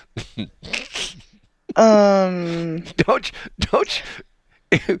in. Don't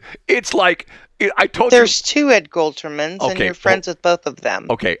it's like, I told There's two Ed Goltermans, and you're friends with both of them.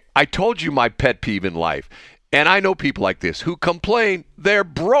 Okay, I told you my pet peeve in life. And I know people like this who complain they're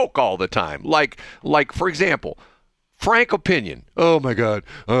broke all the time. Like for example, frank opinion. Oh, my God,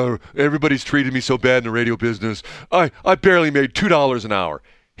 everybody's treated me so bad in the radio business. I barely made $2 an hour.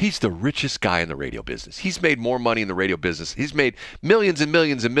 He's the richest guy in the radio business. He's made more money in the radio business. He's made millions and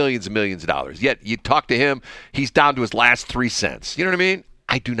millions and millions and millions of dollars. Yet you talk to him, he's down to his last 3 cents. You know what I mean?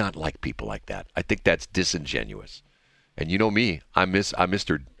 I do not like people like that. I think that's disingenuous. And you know me, I'm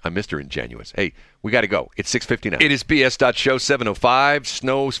Mr. Ingenuous. Hey, we got to go. It's 6:59. It is BS.show 7:05.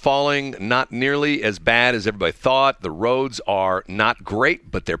 Snow's falling, not nearly as bad as everybody thought. The roads are not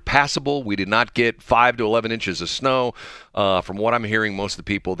great, but they're passable. We did not get 5 to 11 inches of snow. From what I'm hearing, most of the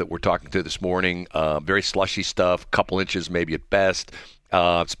people that we're talking to this morning, very slushy stuff, couple inches maybe at best.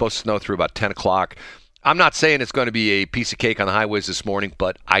 It's supposed to snow through about 10 o'clock. I'm not saying it's going to be a piece of cake on the highways this morning,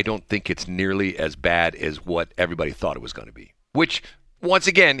 but I don't think it's nearly as bad as what everybody thought it was going to be. Which, once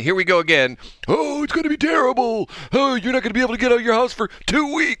again, here we go again. Oh, it's going to be terrible. Oh, you're not going to be able to get out of your house for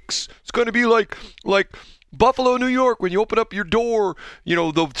 2 weeks. It's going to be like Buffalo, New York, when you open up your door,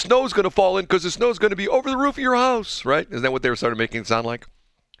 the snow's going to fall in because the snow's going to be over the roof of your house, right? Isn't that what they were started making it sound like?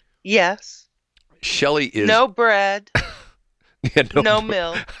 Yes. Shelley is... No bread. Yeah, no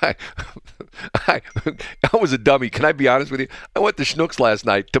milk. I was a dummy. Can I be honest with you? I went to Schnucks last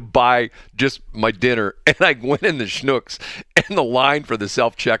night to buy just my dinner, and I went in the Schnucks, and the line for the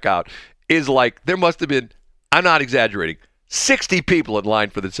self-checkout is like, there must have been, I'm not exaggerating, 60 people in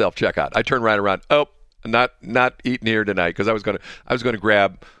line for the self-checkout. I turned right around. Oh, not eating here tonight because I was gonna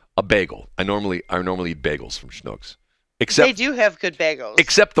grab a bagel. I normally eat bagels from Schnucks. They do have good bagels.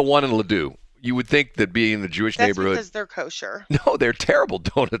 Except the one in Ladue. You would think that being in the Jewish neighborhood... That's because they're kosher. No, they're terrible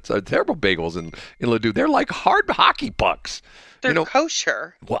donuts. Terrible bagels in Ladue. They're like hard hockey pucks. They're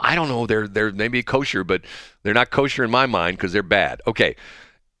kosher. Well, I don't know. They're maybe kosher, but they're not kosher in my mind because they're bad. Okay.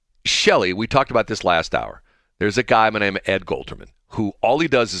 Shelley, we talked about this last hour. There's a guy by the name of Ed Golterman who all he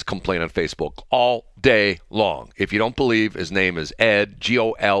does is complain on Facebook all day long. If you don't believe, his name is Ed,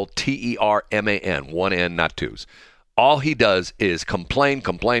 Golterman, one N, not twos. All he does is complain.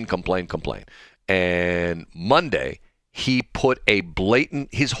 And Monday, he put a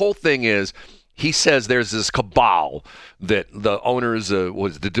blatant, his whole thing is, he says there's this cabal that the owners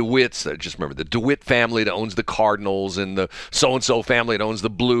was the DeWitts. I just remember the DeWitt family that owns the Cardinals, and the so-and-so family that owns the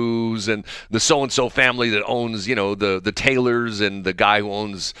Blues, and the so-and-so family that owns, the Taylors, and the guy who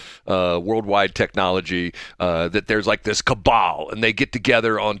owns Worldwide Technology, that there's like this cabal, and they get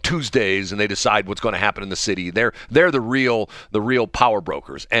together on Tuesdays, and they decide what's going to happen in the city. They're the real power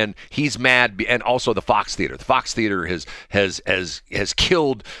brokers. And he's mad, and also the Fox Theater. The Fox Theater has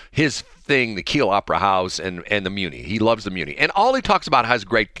killed his thing, the Kiel Opera House, and the Muni. He loves the Muni. And all he talks about how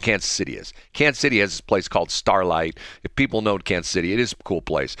great Kansas City is. Kansas City has this place called Starlight. If people know Kansas City, it is a cool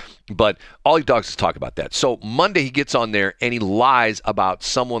place. But all he does is talk about that. So Monday he gets on there and he lies about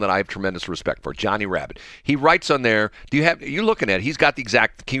someone that I have tremendous respect for, Johnny Rabbit. He writes on there, you're looking at it, he's got the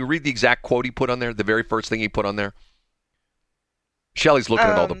exact, can you read the exact quote he put on there? The very first thing he put on there? Shelley's looking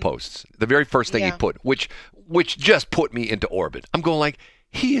at all the posts. The very first thing he put, which just put me into orbit. I'm going like,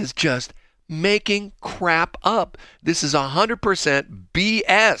 he is just making crap up. This is 100%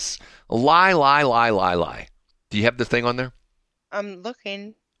 BS. Lie. Do you have the thing on there? I'm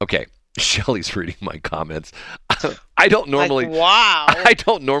looking. Okay. Shelley's reading my comments. I don't normally wow. I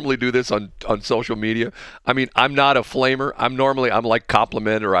don't normally do this on social media. I mean, I'm not a flamer. I'm like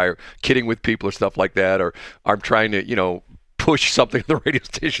compliment or I'm kidding with people or stuff like that, or I'm trying to, push something the radio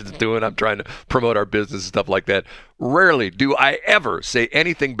station's doing. I'm trying to promote our business and stuff like that. Rarely do I ever say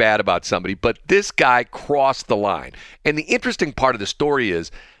anything bad about somebody, but this guy crossed the line. And the interesting part of the story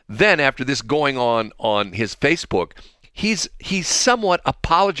is, then after this going on his Facebook, he's somewhat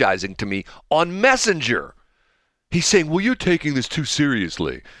apologizing to me on Messenger. He's saying, well, you're taking this too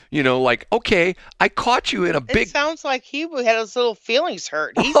seriously. Okay, I caught you in a big... It sounds like he had his little feelings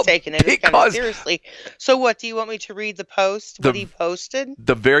hurt. He's taking it kind of seriously. So what, do you want me to read the post, what he posted?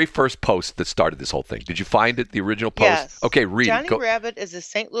 The very first post that started this whole thing. Did you find it, the original post? Yes. Okay, read Johnny it. Go. Rabbit is a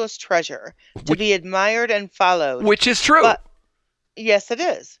St. Louis treasure to be admired and followed. Which is true. Yes, it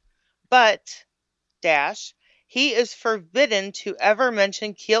is. But, he is forbidden to ever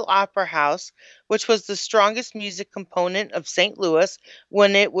mention Kiel Opera House, which was the strongest music component of St. Louis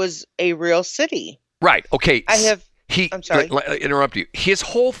when it was a real city. Right. Okay. I'm sorry. Let me interrupt you. His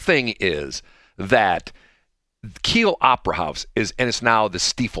whole thing is that Kiel Opera House and it's now the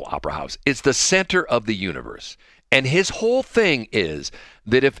Stiefel Opera House, is the center of the universe. And his whole thing is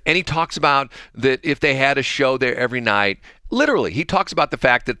that and he talks about that if they had a show there every night, literally, he talks about the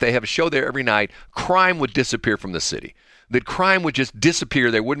fact that they have a show there every night, crime would disappear from the city. That crime would just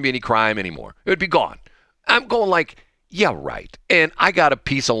disappear. There wouldn't be any crime anymore. It would be gone. I'm going like, yeah, right. And I got a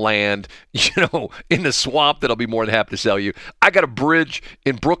piece of land, in the swamp that I'll be more than happy to sell you. I got a bridge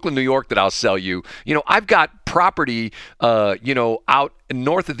in Brooklyn, New York that I'll sell you. I've got property, out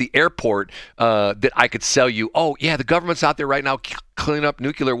north of the airport that I could sell you. Oh, yeah, the government's out there right now cleaning up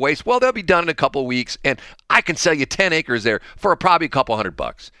nuclear waste. Well, they'll be done in a couple of weeks, and I can sell you 10 acres there for probably a couple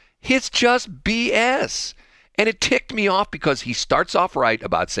 $100. It's just BS. And it ticked me off because he starts off right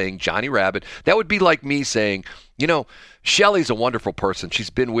about saying Johnny Rabbit. That would be like me saying, Shelley's a wonderful person. She's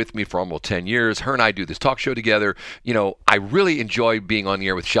been with me for almost 10 years. Her and I do this talk show together. I really enjoy being on the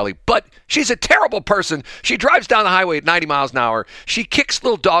air with Shelley, but she's a terrible person. She drives down the highway at 90 miles an hour. She kicks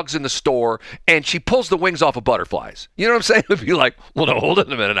little dogs in the store, and she pulls the wings off of butterflies. You know what I'm saying? It'd be like, well, no, hold on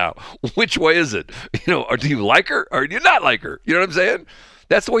a minute now. Which way is it? Or do you like her or do you not like her? You know what I'm saying?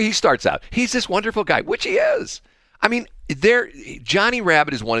 That's the way he starts out. He's this wonderful guy, which he is. I mean, Johnny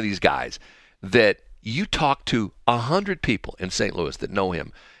Rabbit is one of these guys that you talk to 100 people in St. Louis that know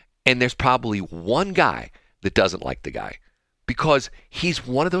him, and there's probably one guy that doesn't like the guy because he's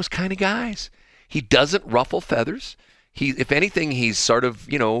one of those kind of guys. He doesn't ruffle feathers. If anything, he's sort of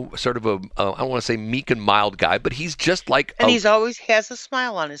a, I don't want to say meek and mild guy, but he's just like... And he's always has a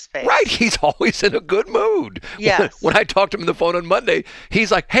smile on his face. Right. He's always in a good mood. Yes. When I talked to him on the phone on Monday,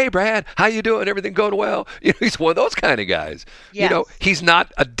 he's like, hey, Brad, how you doing? Everything going well? He's one of those kind of guys. Yes. He's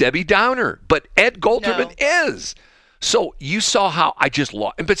not a Debbie Downer, but Ed Golterman is. So you saw how I just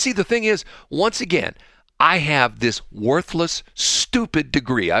lost. But see, the thing is, once again, I have this worthless, stupid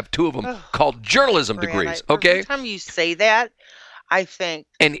degree. I have two of them called journalism degrees. Okay. Every time you say that, I think.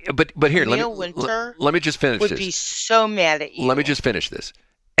 But here, Neil Winter let me just finish would this. be so mad at you. Let me just finish this.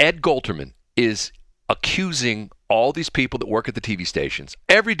 Ed Golterman is accusing all these people that work at the TV stations.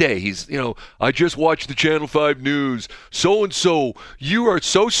 Every day he's, I just watched the Channel 5 news. So-and-so, you are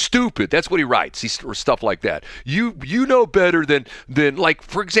so stupid. That's what he writes. He's stuff like that. You know better than like,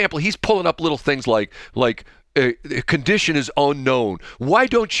 for example, he's pulling up little things like a condition is unknown. Why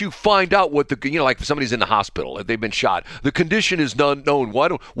don't you find out what like if somebody's in the hospital, if they've been shot, the condition is unknown.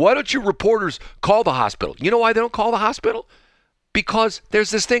 Why don't you reporters call the hospital? You know why they don't call the hospital? Because there's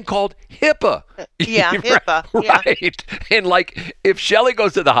this thing called HIPAA. Yeah, HIPAA. Right. Yeah. And like if Shelley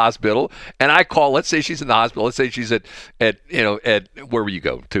goes to the hospital and I call, let's say she's in the hospital, let's say she's at where will you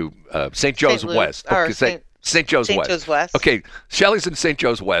go? To St. Joe's West. Okay, St. Joe's West. Okay, Shelley's in St.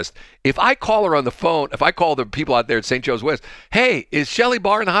 Joe's West. If I call her on the phone, if I call the people out there at St. Joe's West, hey, is Shelley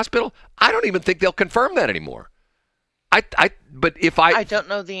Barr in the hospital? I don't even think they'll confirm that anymore. But if I don't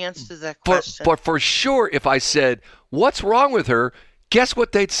know the answer to that question. But for sure, if I said, what's wrong with her? Guess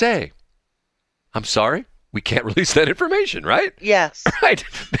what they'd say? I'm sorry, we can't release that information, right? Yes. Right.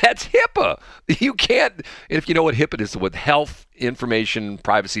 That's HIPAA. You can't. And if you know what HIPAA is, with Health Information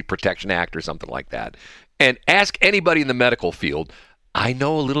Privacy Protection Act or something like that, and ask anybody in the medical field. I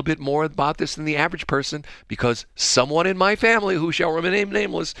know a little bit more about this than the average person because someone in my family, who shall remain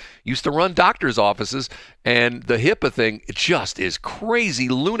nameless, used to run doctor's offices, and the HIPAA thing, it just is crazy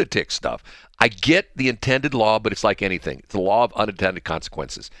lunatic stuff. I get the intended law, but it's like anything. It's the law of unintended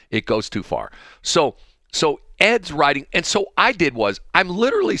consequences. It goes too far. So Ed's writing, and so I did was, I'm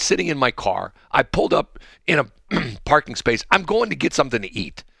literally sitting in my car. I pulled up in a parking space. I'm going to get something to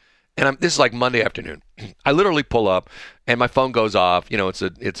eat. And this is like Monday afternoon. I literally pull up, and my phone goes off. It's a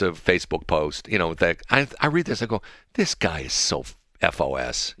Facebook post. That I read this. I go, this guy is so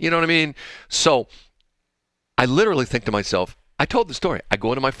FOS. You know what I mean? So I literally think to myself, I told the story. I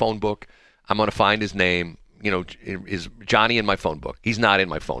go into my phone book. I'm going to find his name. Is Johnny in my phone book? He's not in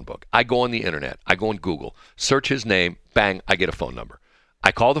my phone book. I go on the internet. I go on Google, search his name. Bang! I get a phone number.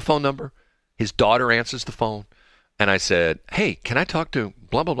 I call the phone number. His daughter answers the phone. And I said, hey, can I talk to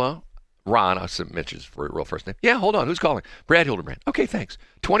blah, blah, blah? Ron, I mentioned his real first name. Yeah, hold on. Who's calling? Brad Hildebrand. Okay, thanks.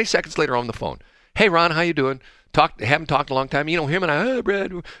 20 seconds later on the phone. Hey, Ron, how you doing? Haven't talked in a long time. Him and I,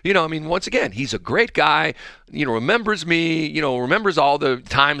 Brad, once again, he's a great guy, remembers me, remembers all the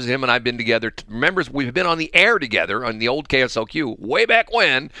times him and I've been together, remembers we've been on the air together on the old KSLQ way back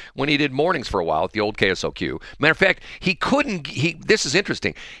when he did mornings for a while at the old KSLQ. Matter of fact, this is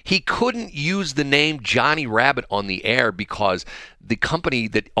interesting. He couldn't use the name Johnny Rabbit on the air because the company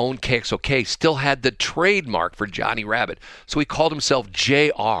that owned KXOK still had the trademark for Johnny Rabbit. So he called himself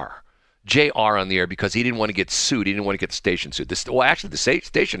JR on the air because he didn't want to get sued. He didn't want to get the station sued. Actually, the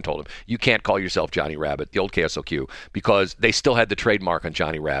station told him, you can't call yourself Johnny Rabbit, the old KSOQ, because they still had the trademark on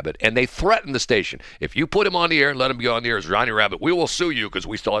Johnny Rabbit, and they threatened the station. If you put him on the air and let him go on the air as Johnny Rabbit, we will sue you because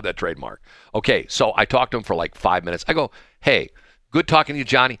we still have that trademark. Okay, so I talked to him for like 5 minutes. I go, hey, good talking to you,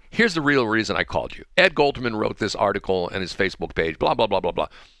 Johnny. Here's the real reason I called you. Ed Golterman wrote this article on his Facebook page, blah, blah, blah, blah, blah.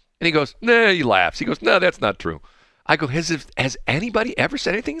 And he goes, nah, he laughs. He goes, no, that's not true. I go, has anybody ever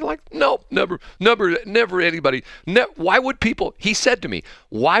said anything like, no, never anybody. Why would people, he said to me,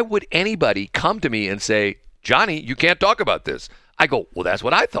 why would anybody come to me and say, Johnny, you can't talk about this? I go, well, that's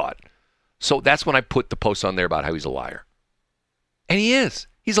what I thought. So that's when I put the post on there about how he's a liar. And he is.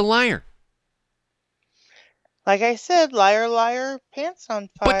 He's a liar. Like I said, liar, liar, pants on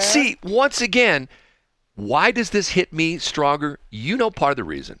fire. But see, once again, Why does this hit me stronger? You know part of the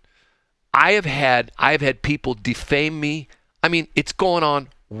reason. I have had people defame me. I mean, it's going on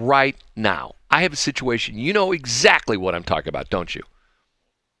right now. I have a situation. You know exactly what I'm talking about, don't you?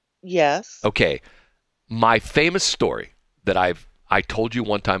 Yes. Okay. My famous story that I told you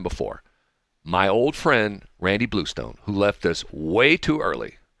one time before. My old friend, Randy Bluestone, who left us way too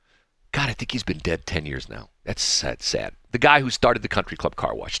early. God, I think he's been dead 10 years now. That's sad. The guy who started the Country Club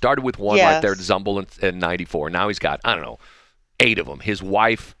Car Wash. Started with one right there at Zumble in 94. Now he's got, I don't know, 8 of them. His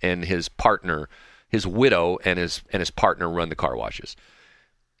wife and his partner, his widow and his partner run the car washes.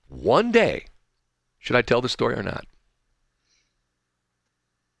 One day, should I tell the story or not?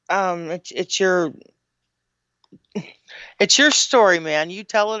 It's your story, man. You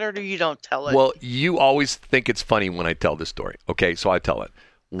tell it or you don't tell it. Well, you always think it's funny when I tell this story. Okay, so I tell it.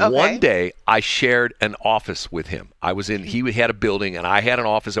 Okay. One day, I shared an office with him. He had a building, and I had an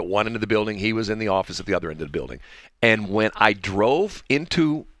office at one end of the building. He was in the office at the other end of the building. And when I drove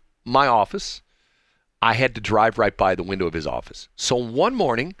into my office, I had to drive right by the window of his office. So one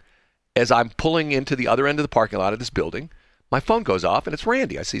morning, as I'm pulling into the other end of the parking lot of this building, my phone goes off, and it's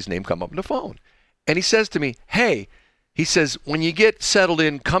Randy. I see his name come up on the phone. And he says to me, hey, he says, when you get settled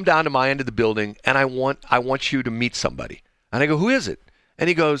in, come down to my end of the building, and I want you to meet somebody. And I go, who is it? And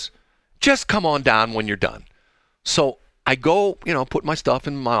he goes, just come on down when you're done. So I go, put my stuff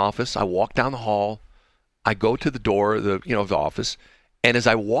in my office. I walk down the hall. I go to the door of the office. And as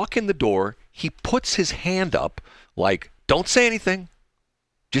I walk in the door, he puts his hand up like, don't say anything.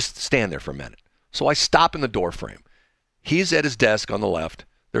 Just stand there for a minute. So I stop in the door frame. He's at his desk on the left.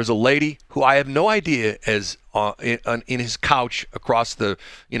 There's a lady who I have no idea is in his couch across the,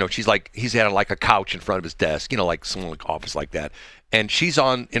 he's had like a couch in front of his desk, like someone like office like that. And she's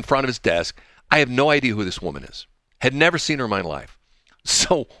in front of his desk. I have no idea who this woman is. Had never seen her in my life.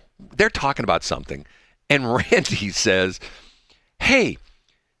 So they're talking about something. And Randy says, hey,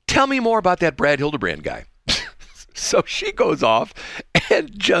 tell me more about that Brad Hildebrand guy. So she goes off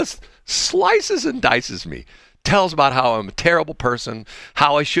and just slices and dices me. Tells about how I'm a terrible person,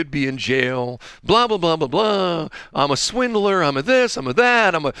 how I should be in jail, blah, blah, blah, blah, blah. I'm a swindler, I'm a this, I'm a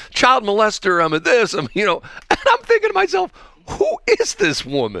that, I'm a child molester, I'm a this, and I'm thinking to myself, who is this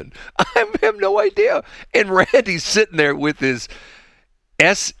woman? I have no idea. And Randy's sitting there with his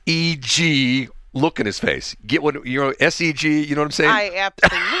SEG look in his face. Get what, SEG, you know what I'm saying? I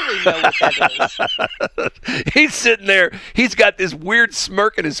absolutely know what that is. He's sitting there. He's got this weird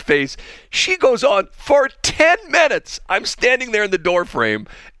smirk in his face. She goes on for 10 minutes. I'm standing there in the door frame,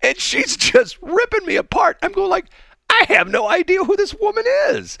 and she's just ripping me apart. I'm going like, I have no idea who this woman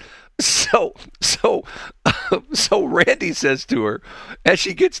is. So Randy says to her, as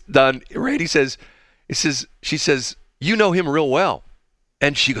she gets done, Randy says, she says, you know him real well.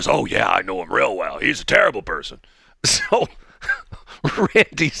 And she goes, oh, yeah, I know him real well. He's a terrible person. So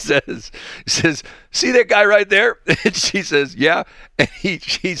Randy says, see that guy right there? And she says, yeah. And he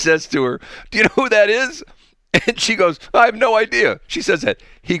says to her, do you know who that is? And she goes, I have no idea. She says that.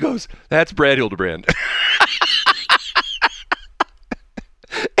 He goes, that's Brad Hildebrand.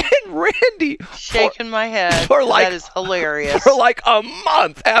 And Randy, shaking my head. That is hilarious. For like a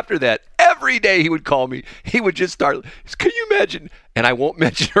month after that, every day he would call me. He would just start, can you imagine? And I won't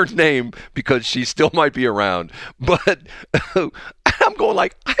mention her name because she still might be around. But I'm going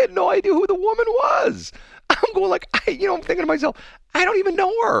like, I had no idea who the woman was. I'm going like, I'm thinking to myself, I don't even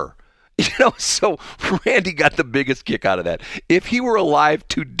know her. So Randy got the biggest kick out of that. If he were alive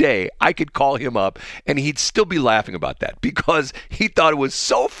today, I could call him up and he'd still be laughing about that because he thought it was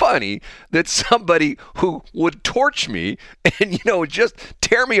so funny that somebody who would torch me and, just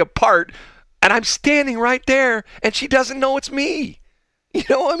tear me apart, and I'm standing right there and she doesn't know it's me.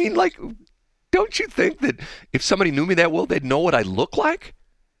 Don't you think that if somebody knew me that well, they'd know what I look like?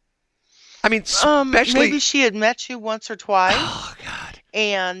 I mean, especially... maybe she had met you once or twice. Oh, God.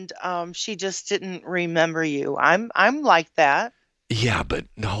 And she just didn't remember you. I'm like that. Yeah, but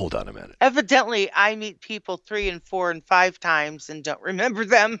hold on a minute. Evidently, I meet people 3 and 4 and 5 times and don't remember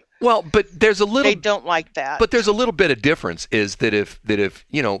them. Well, but there's a little... They don't like that. But there's a little bit of difference is that if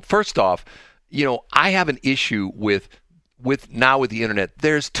first off, I have an issue with the internet,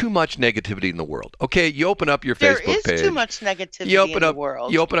 there's too much negativity in the world. Okay, you open up your Facebook page. There is too much negativity in the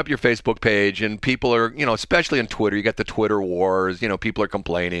world. You open up your Facebook page, and people are, especially on Twitter, you got the Twitter wars. People are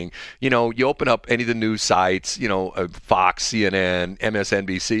complaining. You open up any of the news sites, Fox, CNN,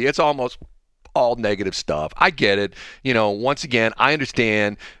 MSNBC. It's almost all negative stuff. I get it. Once again, I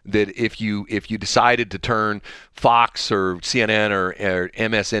understand that if you decided to turn Fox or CNN or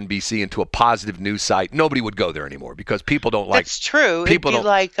MSNBC into a positive news site, nobody would go there anymore because people don't like. That's true. People It'd be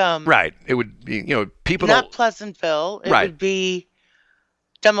like right. It would be people not don't. Pleasantville. It Right. would be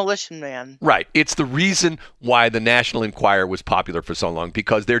Demolition Man. Right. It's the reason why the National Enquirer was popular for so long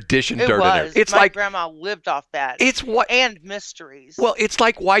because they're dishing It dirt in there. was. It's My like grandma lived off that. it's what And mysteries. Well, it's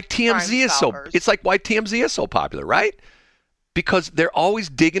like why Crime TMZ is so solvers. it's like why TMZ is so popular, right? Because they're always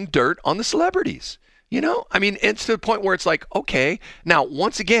digging dirt on the celebrities. I mean, it's to the point where it's like, okay, now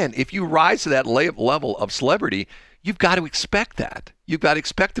once again, if you rise to that level of celebrity, you've got to expect that. You've got to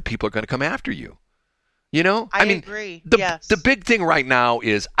expect that people are going to come after you. I mean, agree. The Yes. big thing right now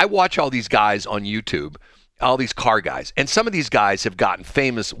is I watch all these guys on YouTube, all these car guys, and some of these guys have gotten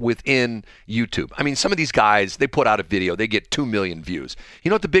famous within YouTube. I mean, some of these guys, they put out a video, they get 2 million views. You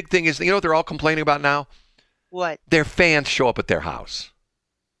know what the big thing is? You know what they're all complaining about now? What? Their fans show up at their house.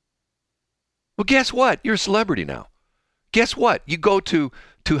 Well, guess what? You're a celebrity now. Guess what? You go to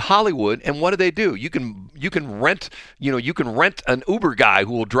Hollywood, and what do? You can rent an Uber guy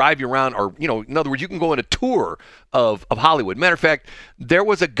who will drive you around, or in other words, you can go on a tour of Hollywood. Matter of fact, there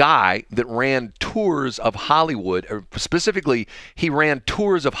was a guy that ran tours of Hollywood, or specifically, he ran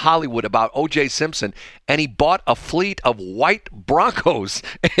tours of Hollywood about O.J. Simpson, and he bought a fleet of white Broncos,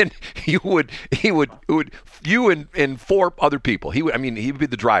 and you and 4 other people. He would be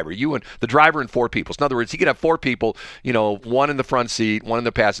the driver, you and the driver and 4 people. So in other words, he could have 4 people, 1 in the front seat, 1 in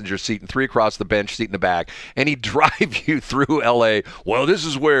the passenger seat, and 3 across the bench seat in the back, and he'd drive you through L.A. Well, this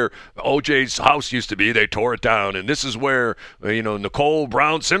is where O.J.'s house used to be. They tore it down, and this is where Nicole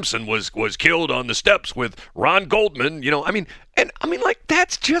Brown Simpson was killed on the steps with Ron Goldman. Like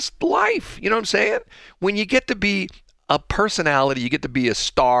that's just life. You know what I'm saying? When you get to be a personality, you get to be a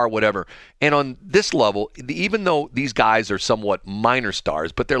star, whatever. And on this level, even though these guys are somewhat minor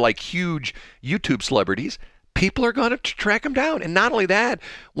stars, but they're like huge YouTube celebrities, people are going to track them down. And not only that,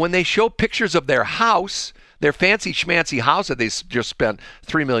 when they show pictures of their house, their fancy schmancy house that they just spent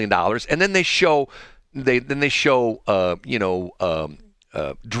 $3 million, and then they show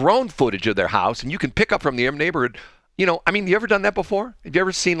drone footage of their house, and you can pick up from the neighborhood. You ever done that before? Have you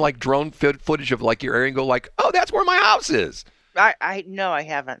ever seen like drone footage of like your area and go like, oh, that's where my house is? No, I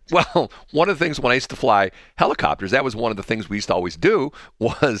haven't. Well, one of the things when I used to fly helicopters, that was one of the things we used to always do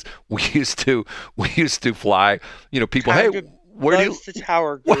was we used to fly, people, hey, where do you the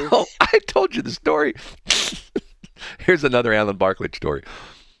tower goose. Well, I told you the story. Here's another Alan Barkley story.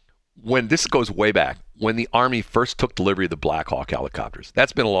 When this goes way back, when the Army first took delivery of the Black Hawk helicopters.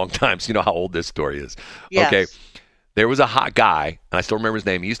 That's been a long time, so you know how old this story is. Yes. Okay. There was a hot guy, and I still remember his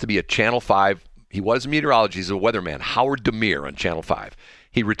name. He used to be at Channel 5. He was a meteorologist. He's a weatherman, Howard Demir on Channel 5.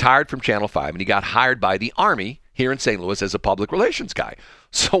 He retired from Channel 5, and he got hired by the Army here in St. Louis as a public relations guy.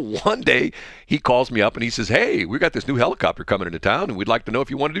 So one day, he calls me up, and he says, hey, we got this new helicopter coming into town, and we'd like to know if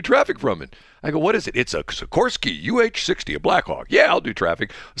you want to do traffic from it. I go, what is it? It's a Sikorsky UH-60, a Black Hawk. Yeah, I'll do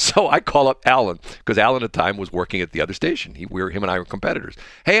traffic. So I call up Alan, because Alan at the time was working at the other station. Him and I were competitors.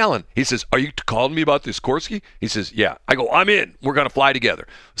 Hey, Alan. He says, are you calling me about this Sikorsky? He says, yeah. I go, I'm in. We're going to fly together.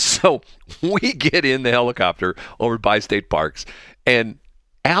 So we get in the helicopter over by State Parks, and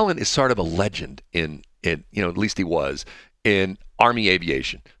Alan is sort of a legend in at least he was, in Army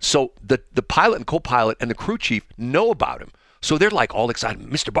aviation. So the pilot and co-pilot and the crew chief know about him. So they're like all excited.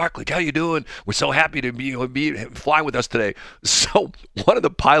 Mr. Barkley, how you doing? We're so happy to be flying with us today. So one of the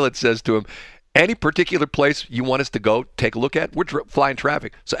pilots says to him, any particular place you want us to go take a look at? We're flying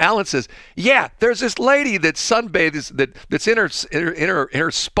traffic. So Alan says, yeah, there's this lady that sunbathes that's in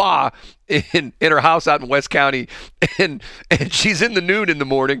her spa in her house out in West County, and she's in the nude in the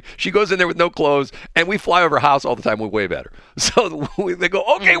morning. She goes in there with no clothes, and we fly over her house all the time. We wave at her. So they go,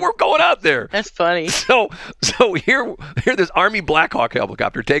 okay, we're going out there. That's funny. So here this Army Black Hawk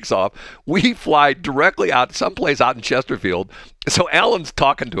helicopter takes off. We fly directly out someplace out in Chesterfield. So Alan's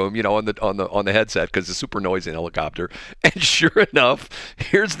talking to him, on the headset because it's a super noisy helicopter. And sure enough,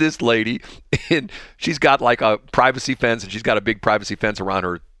 here's this lady, and she's got like a privacy fence, and she's got a big privacy fence around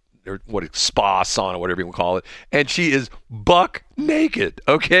her spa, sauna, whatever you want to call it, and she is buck naked,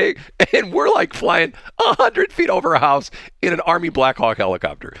 okay? And we're like flying 100 feet over her house in an Army Black Hawk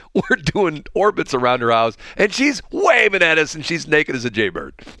helicopter. We're doing orbits around her house, and she's waving at us, and she's naked as a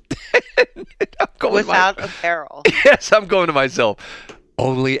jaybird. Without apparel. Yes, I'm going to myself,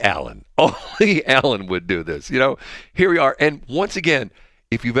 only Alan would do this. Here we are. And once again,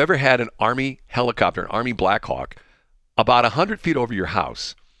 if you've ever had an Army helicopter, an Army Black Hawk, about 100 feet over your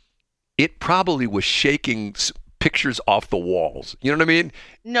house, it probably was shaking pictures off the walls. You know what I mean?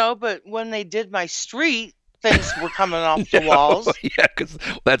 No, but when they did my street, things were coming off the walls. Yeah, because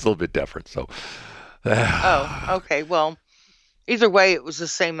that's a little bit different. So, Oh, okay. Well, either way, it was the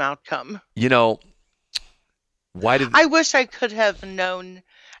same outcome. why did I wish I could have known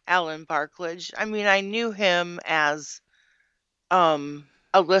Alan Barklage. I mean, I knew him as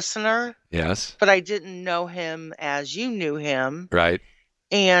a listener, yes, but I didn't know him as you knew him. right?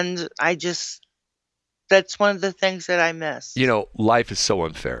 And that's one of the things that I miss. Life is so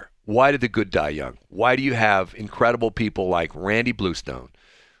unfair. Why did the good die young? Why do you have incredible people like Randy Bluestone,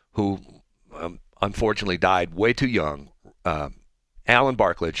 who unfortunately died way too young? Alan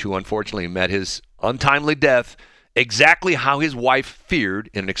Barklage, who unfortunately met his untimely death exactly how his wife feared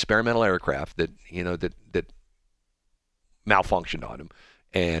in an experimental aircraft that malfunctioned on him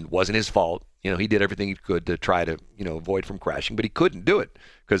and wasn't his fault. He did everything he could to try to avoid from crashing, but he couldn't do it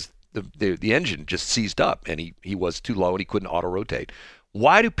because the engine just seized up and he was too low and he couldn't auto rotate.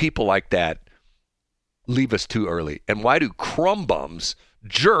 Why do people like that leave us too early? And why do crumb bums,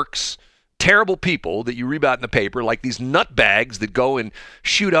 jerks, terrible people that you read about in the paper, like these nutbags that go and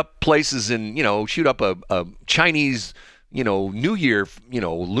shoot up places and shoot up a Chinese New Year,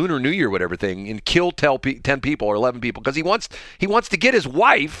 Lunar New Year, whatever thing, and kill 10 people or 11 people because he wants to get his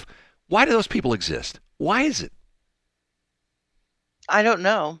wife? Why do those people exist? Why is it? I don't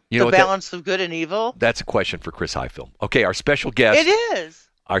know. The balance of good and evil? That's a question for Chris Highfield. Okay, our special guest. It is.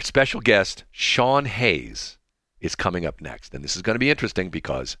 Our special guest, Shaun Hayes, is coming up next. And this is going to be interesting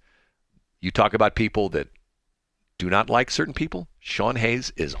because you talk about people that do not like certain people. Shaun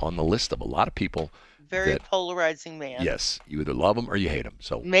Hayes is on the list of a lot of people. Very polarizing man. Yes, you either love him or you hate him.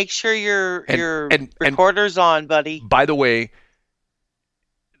 So make sure your recorder's on, buddy. By the way,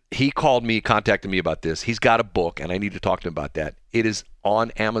 he contacted me about this. He's got a book, and I need to talk to him about that. It is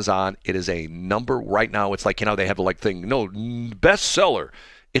on Amazon. It is a number right now. It's like, they have the thing, bestseller.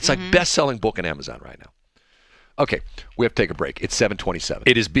 It's like best-selling book on Amazon right now. Okay, we have to take a break. It's 7:27.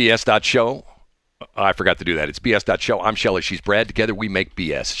 It is BS.show. I forgot to do that. It's BS.show. I'm Shelley. She's Brad. Together we make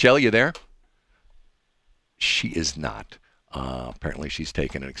BS. Shelley, you there? She is not. Apparently she's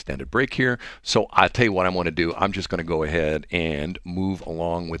taking an extended break here. So I'll tell you what I'm going to do. I'm just going to go ahead and move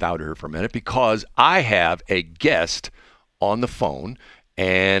along without her for a minute because I have a guest on the phone.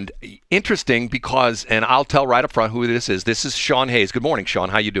 And interesting because, and I'll tell right up front who this is. This is Shaun Hayes. Good morning, Shaun.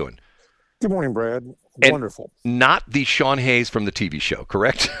 How you doing? Good morning, Brad. And wonderful. Not the Shaun Hayes from the TV show,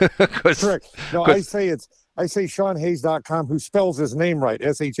 correct? Correct. No, I say ShaunHayes.com, who spells his name right,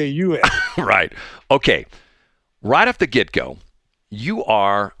 S-H-A-U-N. Right. Okay. Right off the get-go, you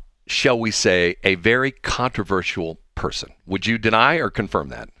are, shall we say, a very controversial person. Would you deny or confirm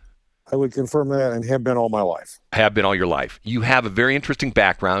that? I would confirm that and have been all my life. Have been all your life. You have a very interesting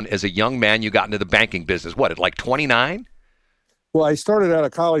background. As a young man, you got into the banking business. What, at like 29? Well, I started out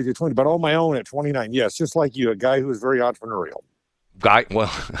of college at 20, but on my own at 29. Yes, just like you, a guy who was very entrepreneurial.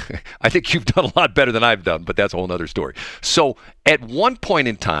 Well, I think you've done a lot better than I've done, but that's a whole other story. So at one point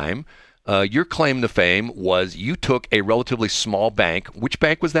in time, your claim to fame was you took a relatively small bank. Which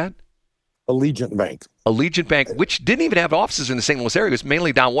bank was that? Allegiant Bank. Allegiant Bank, which didn't even have offices in the St. Louis area. It was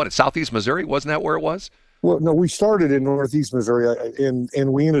mainly down at Southeast Missouri? Wasn't that where it was? Well, no, we started in Northeast Missouri,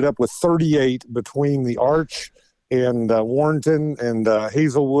 and we ended up with 38 between the Arch and Warrenton and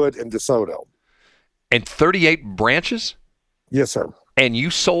Hazelwood and DeSoto. And 38 branches? Yes, sir. And you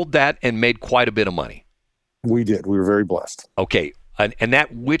sold that and made quite a bit of money? We did. We were very blessed. Okay. And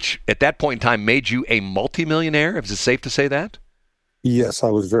that, which at that point in time made you a multimillionaire? Is it safe to say that? Yes, I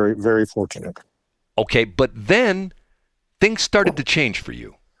was very, very fortunate. Okay, but then things started to change for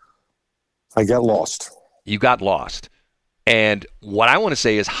you. I got lost. You got lost. And what I want to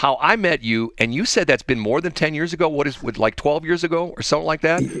say is how I met you, and you said that's been more than 10 years ago. What is it, like 12 years ago or something like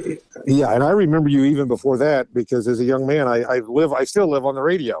that? Yeah, and I remember you even before that because as a young man, I still live on the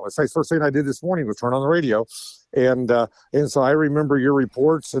radio. It's the first thing I did this morning was turn on the radio. And so I remember your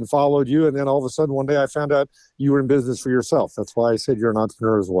reports and followed you. And then all of a sudden one day I found out you were in business for yourself. That's why I said you're an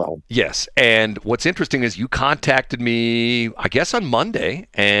entrepreneur as well. Yes. And what's interesting is you contacted me, I guess on Monday,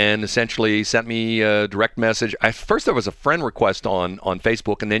 and essentially sent me a direct message. First there was a friend request on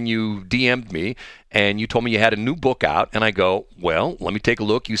Facebook, and then you DM'd me and you told me you had a new book out. And I go, well, let me take a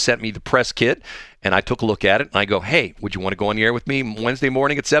look. You sent me the press kit and I took a look at it and I go, hey, would you want to go on the air with me Wednesday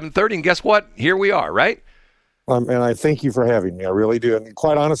morning at 7:30? And guess what? Here we are, right? And I thank you for having me. I really do. And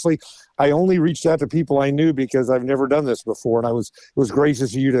quite honestly, I only reached out to people I knew because I've never done this before. And it was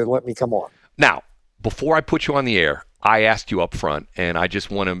gracious of you to let me come on. Now, before I put you on the air, I asked you up front, and I just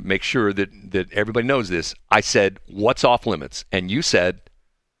want to make sure that everybody knows this. I said, what's off limits? And you said?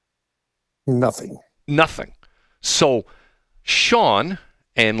 Nothing. Nothing. So, Shaun,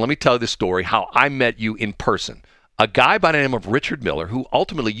 and let me tell you the story how I met you in person. A guy by the name of Richard Miller, who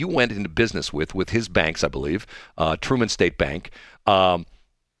ultimately you went into business with his banks, I believe, Truman State Bank,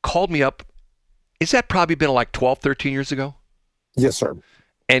 called me up. Is that probably been like 12, 13 years ago? Yes, sir.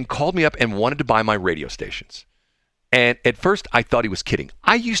 And called me up and wanted to buy my radio stations. And at first, I thought he was kidding.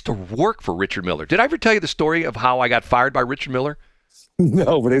 I used to work for Richard Miller. Did I ever tell you the story of how I got fired by Richard Miller?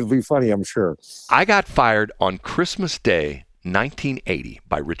 No, but it'll be funny, I'm sure. I got fired on Christmas Day, 1980,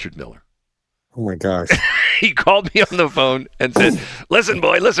 by Richard Miller. Oh my gosh. He called me on the phone and said, listen,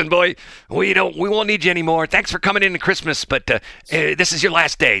 boy, we won't need you anymore. Thanks for coming in at Christmas, but this is your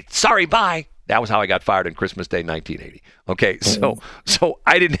last day. Sorry, bye. That was how I got fired on Christmas Day, 1980. Okay, so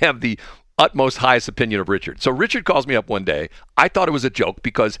I didn't have the utmost highest opinion of Richard. So Richard calls me up one day. I thought it was a joke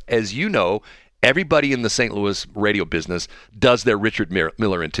because, as you know, everybody in the St. Louis radio business does their Richard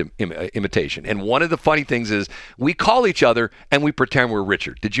Miller imitation. And one of the funny things is we call each other and we pretend we're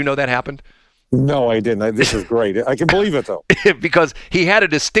Richard. Did you know that happened? No, I didn't. This is great. I can believe it, though. Because he had a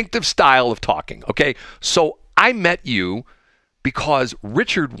distinctive style of talking, okay? So I met you because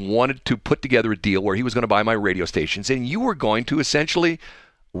Richard wanted to put together a deal where he was going to buy my radio stations, and you were going to essentially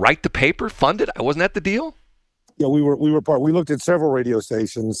write the paper, fund it. Wasn't that the deal? Yeah, we were part. We looked at several radio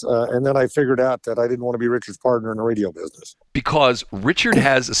stations, and then I figured out that I didn't want to be Richard's partner in the radio business. Because Richard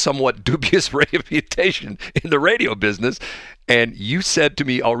has a somewhat dubious reputation in the radio business, and you said to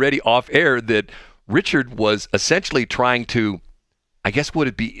me already off air that Richard was essentially trying to, I guess would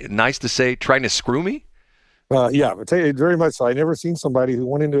it be nice to say, trying to screw me? Yeah, I tell you, very much so. I never seen somebody who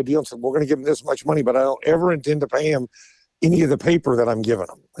went into a deal and said, we're going to give him this much money, but I don't ever intend to pay him any of the paper that I'm giving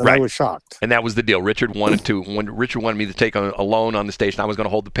him. And right. I was shocked. And that was the deal. Richard wanted me to take a loan on the station, I was going to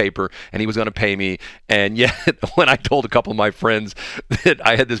hold the paper and he was going to pay me. And yet when I told a couple of my friends that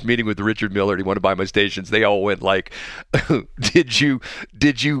I had this meeting with Richard Miller and he wanted to buy my stations, they all went like, did you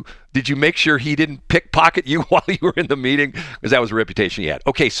make sure he didn't pickpocket you while you were in the meeting? Because that was a reputation he had.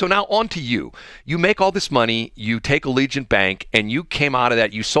 Okay, so now on to you. You make all this money, you take Allegiant Bank, and you came out of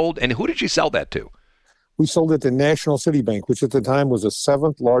that, you sold, and who did you sell that to? We sold it to National City Bank, which at the time was the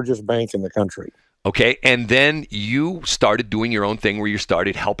 7th largest bank in the country. Okay, and then you started doing your own thing where you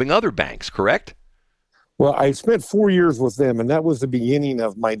started helping other banks, correct? Well, I spent 4 years with them, and that was the beginning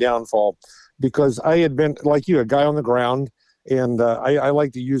of my downfall because I had been, like you, a guy on the ground, and I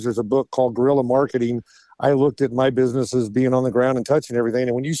like to use, there's a book called Guerrilla Marketing. I looked at my business as being on the ground and touching everything,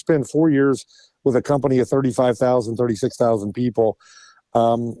 and when you spend 4 years with a company of 35,000, 36,000 people,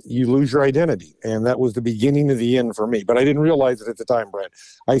 you lose your identity. And that was the beginning of the end for me. But I didn't realize it at the time, Brad.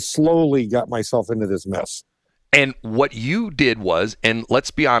 I slowly got myself into this mess. And what you did was, and let's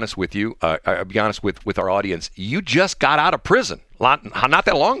be honest with you, I'll be honest with our audience, you just got out of prison not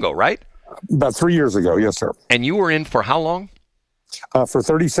that long ago, right? About 3 years ago, yes, sir. And you were in for how long? For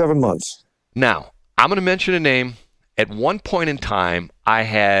 37 months. Now, I'm going to mention a name. At one point in time, I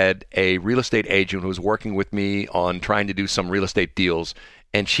had a real estate agent who was working with me on trying to do some real estate deals,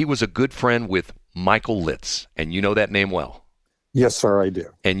 and she was a good friend with Michael Litz, and you know that name well. Yes, sir, I do.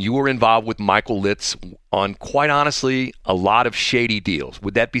 And you were involved with Michael Litz on, quite honestly, a lot of shady deals.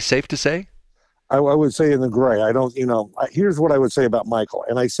 Would that be safe to say? I would say in the gray. I don't, here's what I would say about Michael,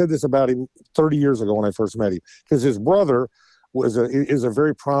 and I said this about him 30 years ago when I first met him, because his brother is a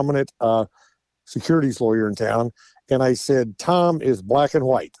very prominent securities lawyer in town. And I said, Tom is black and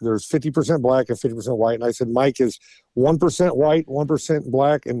white. There's 50% black and 50% white. And I said, Mike is 1% white, 1%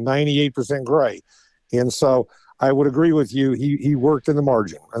 black, and 98% gray. And so I would agree with you. He worked in the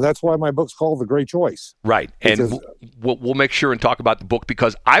margin. And that's why my book's called The Great Choice. Right. And we'll make sure and talk about the book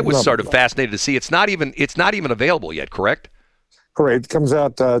because I was sort of fascinated to see it's not even available yet, correct? Correct. It comes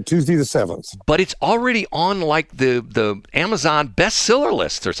out Tuesday the 7th. But it's already on like the Amazon bestseller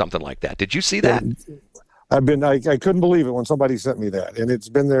list or something like that. Did you see that? I couldn't believe it when somebody sent me that. And it's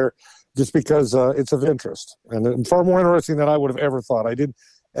been there just because it's of interest and far more interesting than I would have ever thought.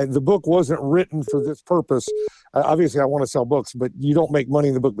 And the book wasn't written for this purpose. Obviously, I want to sell books, but you don't make money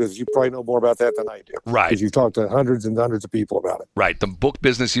in the book business. You probably know more about that than I do. Right. Because you've talked to hundreds and hundreds of people about it. Right. The book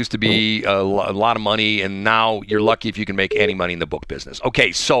business used to be a lot of money, and now you're lucky if you can make any money in the book business.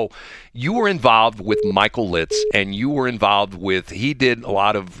 Okay, so you were involved with Michael Litz, and you were involved with, he did a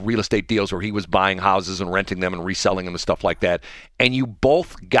lot of real estate deals where he was buying houses and renting them and reselling them and stuff like that, and you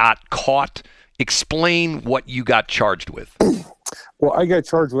both got caught. Explain what you got charged with. Well, I got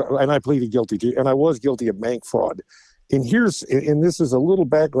charged with, and I pleaded guilty to, and I was guilty of bank fraud. And this is a little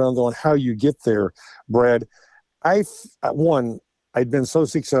background on how you get there, Brad. I'd been so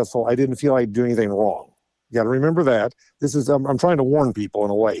successful, I didn't feel I'd do anything wrong. You got to remember that. I'm trying to warn people in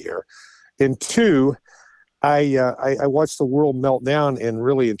a way here. And two, I watched the world melt down in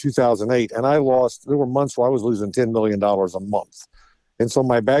 2008, and there were months where I was losing $10 million a month. And so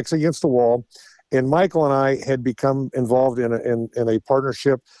my back's against the wall. And Michael and I had become involved in a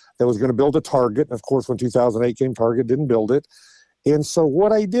partnership that was going to build a Target. And of course, when 2008 came, Target didn't build it. And so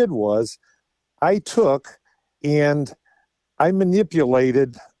what I did was I took and I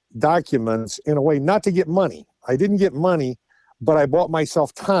manipulated documents in a way not to get money. I didn't get money, but I bought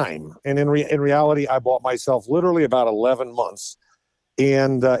myself time. And in reality, I bought myself literally about 11 months.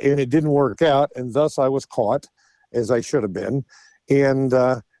 And it didn't work out. And thus I was caught, as I should have been. And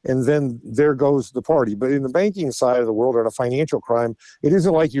then there goes the party. But in the banking side of the world, or in a financial crime, it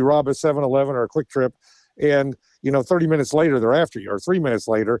isn't like you rob a 7-Eleven or a Quick Trip and, 30 minutes later, they're after you, or 3 minutes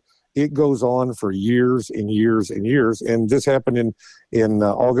later. It goes on for years and years and years. And this happened in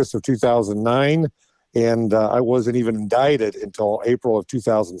August of 2009. And I wasn't even indicted until April of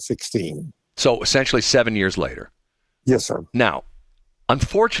 2016. So essentially 7 years later. Yes, sir. Now,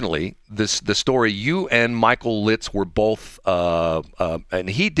 unfortunately, the story, you and Michael Litz were both, and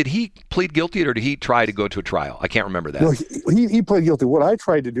did he plead guilty or did he try to go to a trial? I can't remember that. No, he pled guilty. What I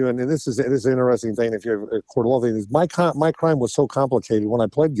tried to do, and this is an interesting thing, if you have a court of law thing, is my crime was so complicated. When I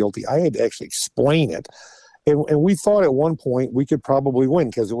pled guilty, I had to actually explain it. And we thought at one point we could probably win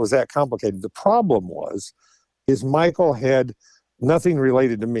because it was that complicated. The problem is Michael had nothing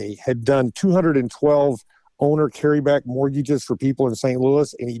related to me, had done 212 owner carryback mortgages for people in St.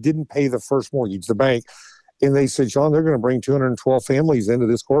 Louis, and he didn't pay the first mortgage, the bank. And they said, Shaun, they're going to bring 212 families into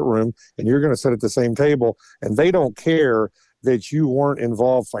this courtroom, and you're going to sit at the same table, and they don't care that you weren't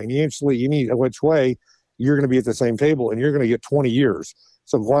involved financially any which way. You're going to be at the same table, and you're going to get 20 years.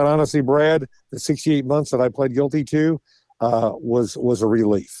 So quite honestly, Brad, the 68 months that I pled guilty to was a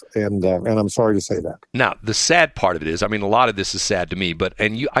relief, and I'm sorry to say that. Now, the sad part of it is, a lot of this is sad to me,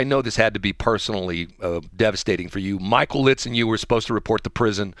 I know this had to be personally devastating for you. Michael Litz and you were supposed to report to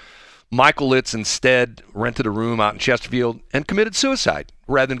prison. Michael Litz instead rented a room out in Chesterfield and committed suicide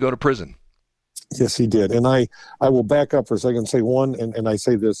rather than go to prison. Yes, he did. And I will back up for a second and say and I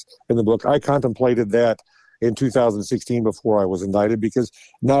say this in the book, I contemplated that in 2016 before I was indicted, because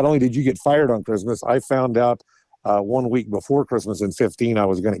not only did you get fired on Christmas, I found out 1 week before Christmas in 15 I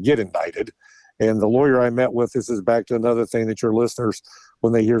was going to get indicted. And the lawyer I met with, this is back to another thing that your listeners,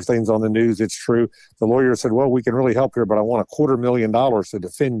 when they hear things on the news, it's true. The lawyer said, well, we can really help here, but I want $250,000 to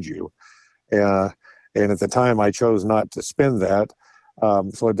defend you. And at the time I chose not to spend that.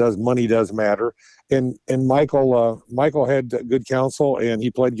 So money does matter. And Michael had good counsel, and he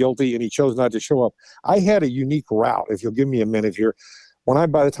pled guilty, and he chose not to show up. I had a unique route, if you'll give me a minute here. By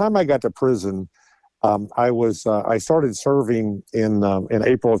the time I got to prison, I started serving in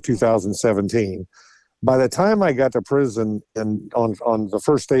April of 2017. By the time I got to prison on the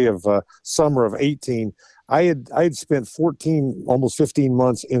first day of summer of 18, I had spent 14, almost 15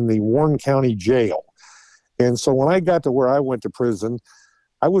 months in the Warren County Jail. And so when I got to where I went to prison,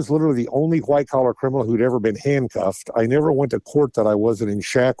 I was literally the only white-collar criminal who'd ever been handcuffed. I never went to court that I wasn't in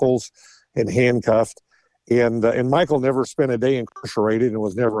shackles and handcuffed. And Michael never spent a day incarcerated and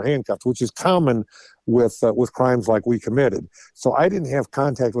was never handcuffed, which is common with crimes like we committed. So I didn't have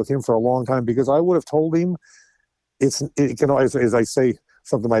contact with him for a long time, because I would have told him it can always, as I say,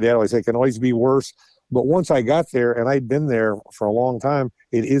 something my dad always said, it can always be worse. But once I got there, and I'd been there for a long time,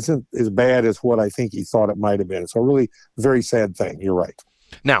 it isn't as bad as what I think he thought it might have been. So really very sad thing. You're right.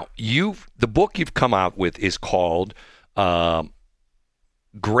 Now, the book you've come out with is called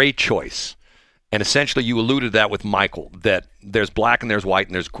Gray Choice. And essentially you alluded to that with Michael, that there's black and there's white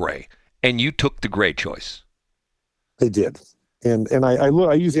and there's gray. And you took the gray choice. I did. And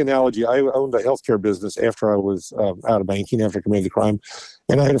I use the analogy. I owned a healthcare business after I was out of banking, after I committed the crime.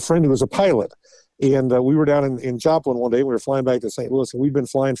 And I had a friend who was a pilot. And we were down in Joplin one day. We were flying back to St. Louis, and we'd been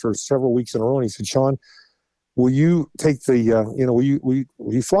flying for several weeks in a row. And he said, Shaun, will you take will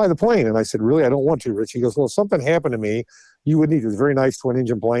you fly the plane? And I said, really, I don't want to, Rich. He goes, well, if something happened to me, you would need it. It was a very nice twin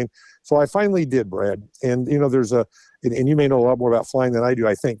engine plane. So I finally did, Brad. And, and you may know a lot more about flying than I do,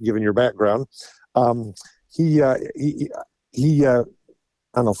 I think, given your background. He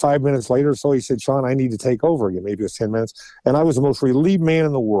I don't know, 5 minutes later or so, he said, Shaun, I need to take over again. Maybe it was 10 minutes. And I was the most relieved man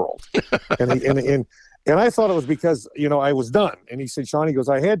in the world. and I thought it was because, I was done. And he said, Shaun, he goes,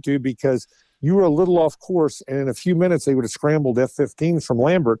 I had to, because you were a little off course. And in a few minutes, they would have scrambled F-15s from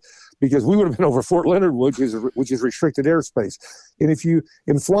Lambert, because we would have been over Fort Leonard, which is restricted airspace. And if you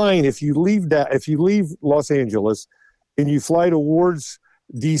leave Los Angeles and you fly towards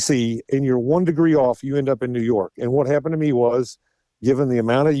DC and you're 1 degree off, you end up in New York. And what happened to me was, given the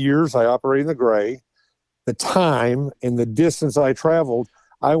amount of years I operated in the gray, the time and the distance I traveled,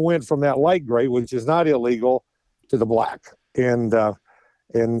 I went from that light gray, which is not illegal, to the black. And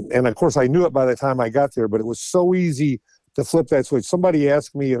of course, I knew it by the time I got there, but it was so easy to flip that switch. Somebody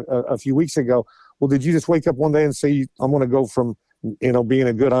asked me a few weeks ago, well, did you just wake up one day and say, I'm going to go from, being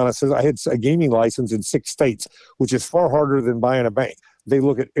a good, honest citizen? I had a gaming license in 6 states, which is far harder than buying a bank. They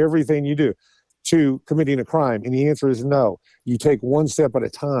look at everything you do, to committing a crime. And the answer is no. You take one step at a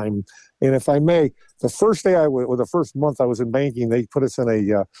time. And if I may, the first month I was in banking, they put us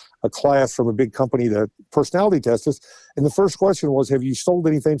in a class from a big company to personality test us. And the first question was, have you sold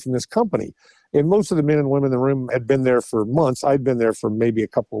anything from this company? And most of the men and women in the room had been there for months. I'd been there for maybe a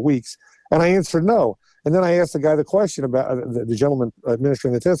couple of weeks. And I answered no. And then I asked the guy the question about, the gentleman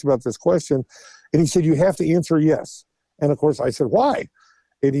administering the test about this question. And he said, you have to answer yes. And of course I said, why?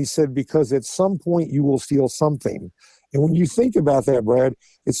 And he said, because at some point you will steal something. And when you think about that, Brad,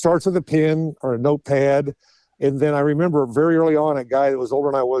 it starts with a pen or a notepad. And then I remember very early on, a guy that was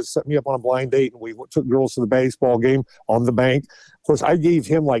older than I was set me up on a blind date, and we took girls to the baseball game on the bank. Of course, I gave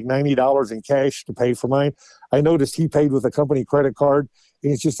him like $90 in cash to pay for mine. I noticed he paid with a company credit card.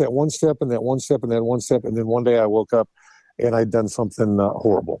 And it's just that one step and that one step and that one step. And then one day I woke up and I'd done something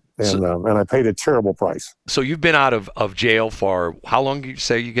horrible. And I paid a terrible price. So you've been out of jail for how long did you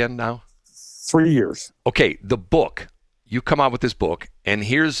say again now? 3 years. Okay, the book. You come out with this book, and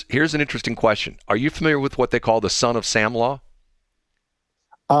here's an interesting question. Are you familiar with what they call the Son of Sam law?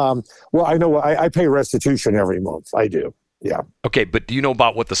 Well, I know I pay restitution every month. I do. Yeah. Okay, but do you know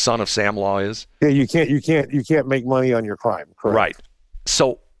about what the Son of Sam law is? Yeah, you can't make money on your crime. Correct. Right.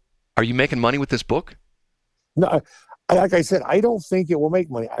 So, are you making money with this book? No, like I said, I don't think it will make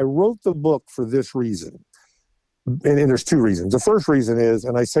money. I wrote the book for this reason, and there's 2 reasons. The first reason is,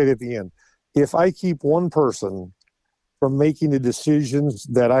 and I say it at the end, if I keep one person from making the decisions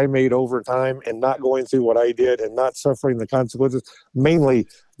that I made over time and not going through what I did and not suffering the consequences, mainly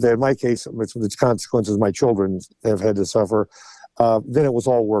in my case, it's the consequences my children have had to suffer, then it was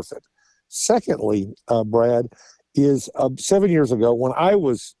all worth it. Secondly, Brad, is 7 years ago when I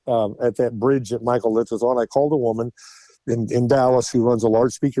was at that bridge that Michael Litz was on, I called a woman in Dallas who runs a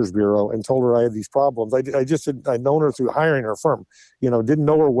large speakers bureau and told her I had these problems. I'd known her through hiring her firm, didn't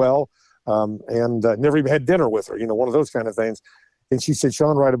know her well. And never even had dinner with her, one of those kind of things. And she said,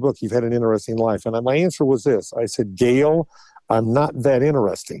 Shaun, write a book. You've had an interesting life. And my answer was this. I said, Gail, I'm not that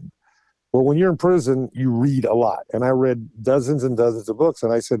interesting. Well, when you're in prison, you read a lot. And I read dozens and dozens of books.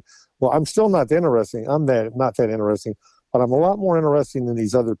 And I said, well, I'm still not that interesting. I'm not that interesting, but I'm a lot more interesting than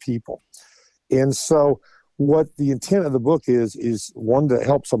these other people. And so what the intent of the book is 1, to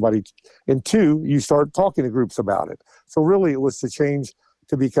help somebody. And 2, you start talking to groups about it. So really it was to change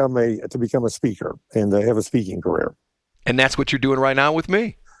to become a speaker and have a speaking career. And that's what you're doing right now with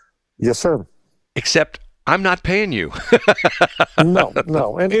me. Yes, sir. Except I'm not paying you. No.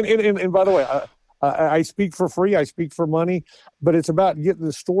 And by the way, I speak for free. I speak for money, but it's about getting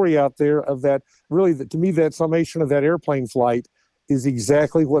the story out there of that. Really, to me, that summation of that airplane flight is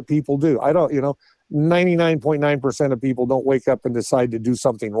exactly what people do. 99.9% of people don't wake up and decide to do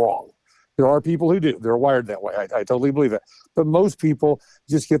something wrong. There are people who do. They're wired that way. I totally believe that. But most people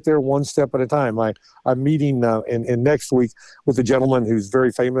just get there one step at a time. I'm meeting in next week with a gentleman who's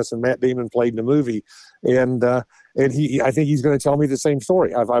very famous, and Matt Damon played in the movie. And I think he's going to tell me the same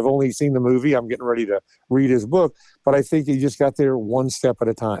story. I've only seen the movie. I'm getting ready to read his book. But I think he just got there one step at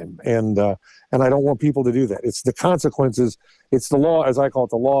a time. And I don't want people to do that. It's the consequences. It's the law, as I call it,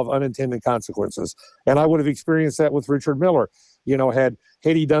 the law of unintended consequences. And I would have experienced that with Richard Miller.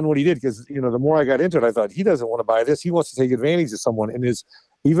 Had he done what he did, because, the more I got into it, I thought, he doesn't want to buy this. He wants to take advantage of someone. And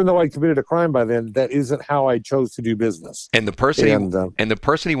even though I committed a crime by then, that isn't how I chose to do business. And the person he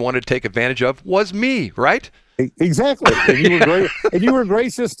wanted to take advantage of was me, right? Exactly. And you were great. And you were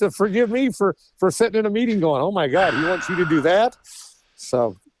gracious to forgive me for sitting in a meeting going, oh my God, he wants you to do that.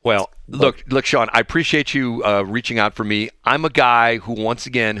 So. Well, look, Shaun, I appreciate you reaching out for me. I'm a guy who, once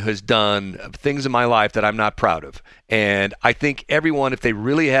again, has done things in my life that I'm not proud of. And I think everyone, if they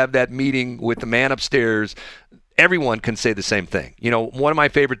really have that meeting with the man upstairs, everyone can say the same thing. One of my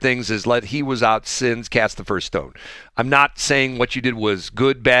favorite things is let he was out sins cast the first stone. I'm not saying what you did was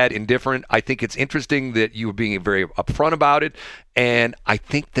good, bad, indifferent. I think it's interesting that you were being very upfront about it. And I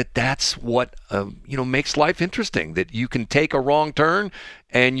think that that's what, makes life interesting, that you can take a wrong turn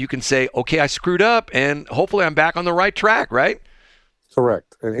and you can say, okay, I screwed up and hopefully I'm back on the right track, right?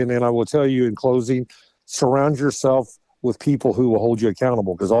 Correct. And I will tell you in closing, surround yourself with people who will hold you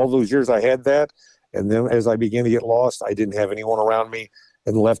accountable, because all those years I had that. And then as I began to get lost, I didn't have anyone around me.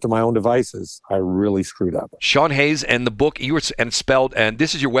 and left to my own devices, I really screwed up. Shaun Hayes, and the book, and spelled, and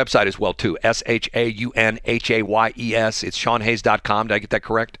this is your website as well, too, ShaunHayes. It's ShaunHayes.com. Did I get that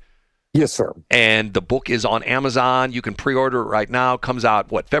correct? Yes, sir. And the book is on Amazon. You can pre-order it right now. Comes out,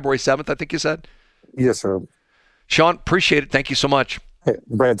 February 7th, I think you said? Yes, sir. Shaun, appreciate it. Thank you so much. Hey,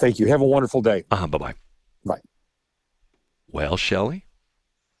 Brad, thank you. Have a wonderful day. Bye-bye. Bye. Well, Shelley?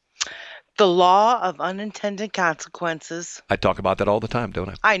 The law of unintended consequences. I talk about that all the time, don't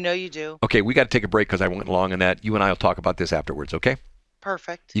I? I know you do. Okay, we got to take a break because I went long on that. You and I will talk about this afterwards, okay?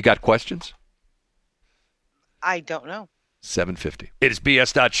 Perfect. You got questions? I don't know. 7:50. It is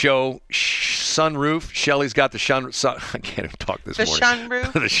BS.show. Sunroof. Shelley's got the I can't even talk this morning.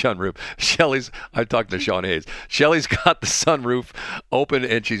 Sunroof? The sunroof. I'm talking to Shaun Hayes. Shelley's got the sunroof open,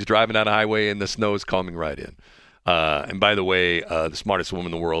 and she's driving down a highway, and the snow is coming right in. And by the way, the smartest woman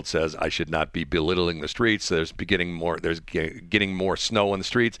in the world says I should not be belittling the streets. There's getting more snow on the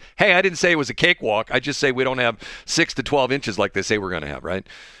streets. Hey, I didn't say it was a cakewalk. I just say we don't have 6 to 12 inches like they say we're going to have, right?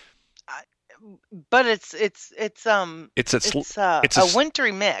 But it's a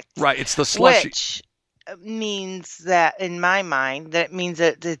wintry mix, right? It's the slushy, which means that, in my mind, that means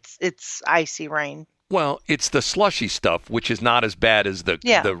that it's icy rain. Well, it's the slushy stuff, which is not as bad as the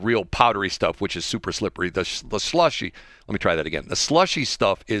real powdery stuff, which is super slippery. The slushy. Let me try that again. The slushy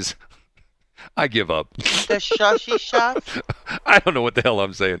stuff is. I give up. The slushy stuff? I don't know what the hell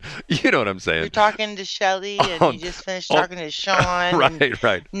I'm saying. You know what I'm saying. You're talking to Shelley, and you just finished talking to Shaun.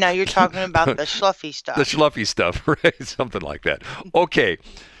 Right. Now you're talking about the schluffy stuff. The schluffy stuff, right? Something like that. Okay.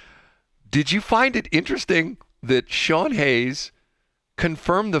 Did you find it interesting that Shaun Hayes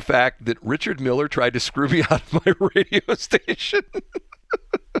confirmed the fact that Richard Miller tried to screw me out of my radio station?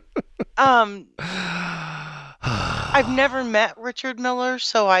 I've never met Richard Miller,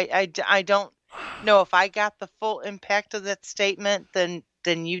 so I don't know if I got the full impact of that statement than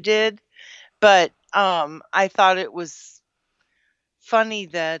you did. But I thought it was funny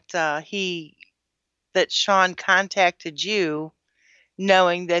that Shaun contacted you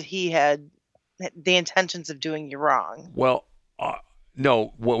knowing that he had the intentions of doing you wrong. Well,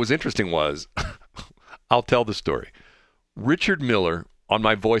 no, what was interesting was, I'll tell the story. Richard Miller, on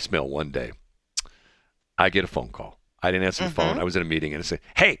my voicemail one day, I get a phone call. I didn't answer the phone. I was in a meeting, and I said,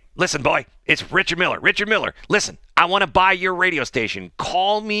 hey, listen, boy, it's Richard Miller. Richard Miller, listen, I want to buy your radio station.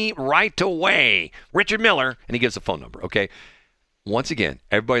 Call me right away. Richard Miller. And he gives the phone number, okay? Once again,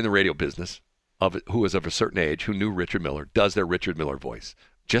 everybody in the radio business who is of a certain age, who knew Richard Miller, does their Richard Miller voice.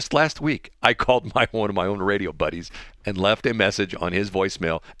 Just last week, I called one of my own radio buddies and left a message on his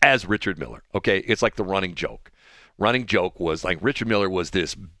voicemail as Richard Miller, okay? It's like the running joke. Running joke was like Richard Miller was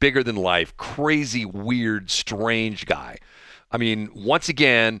this bigger than life, crazy, weird, strange guy. I mean, once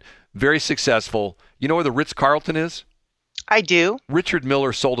again, very successful. You know where the Ritz-Carlton is? I do. Richard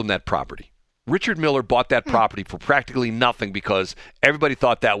Miller sold him that property. Richard Miller bought that property for practically nothing because everybody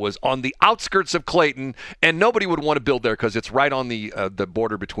thought that was on the outskirts of Clayton, and nobody would want to build there because it's right on the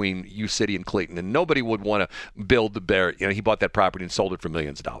border between U City and Clayton, and nobody would want to build there. You know, he bought that property and sold it for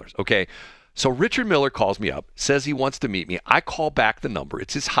millions of dollars. Okay. So Richard Miller calls me up, says he wants to meet me. I call back the number.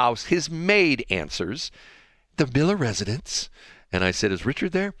 It's his house. His maid answers, the Miller residence. And I said, is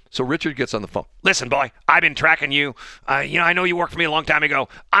Richard there? So Richard gets on the phone. Listen, boy, I've been tracking you. I know you worked for me a long time ago.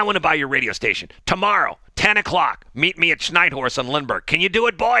 I want to buy your radio station. Tomorrow, 10 o'clock, meet me at Schneidhorst on Lindbergh. Can you do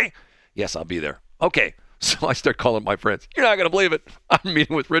it, boy? Yes, I'll be there. Okay. So I start calling my friends. You're not going to believe it. I'm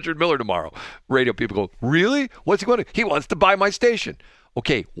meeting with Richard Miller tomorrow. Radio people go, really? What's he going to do? He wants to buy my station.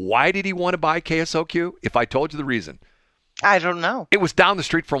 Okay, why did he want to buy KSLQ? If I told you the reason. I don't know. It was down the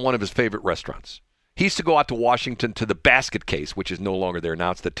street from one of his favorite restaurants. He used to go out to Washington to the Basket Case, which is no longer there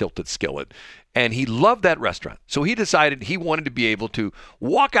now. It's the Tilted Skillet. And he loved that restaurant. So he decided he wanted to be able to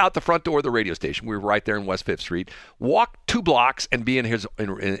walk out the front door of the radio station. We were right there in West 5th Street. Walk 2 blocks and be in his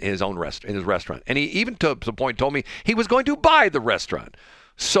restaurant. And he even to the point told me he was going to buy the restaurant.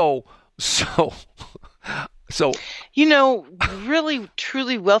 So you know, really,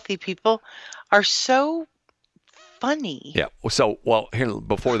 truly wealthy people are so funny. Yeah. So, well, here,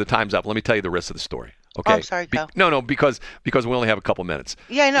 before the time's up, let me tell you the rest of the story. Okay. Oh, I'm sorry, go. No, because we only have a couple minutes.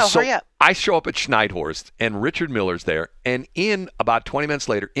 Yeah, I know. So hurry up. I show up at Schneidhorst, and Richard Miller's there, and in about 20 minutes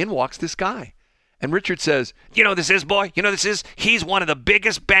later, in walks this guy. And Richard says, you know this is, boy? You know this is? He's one of the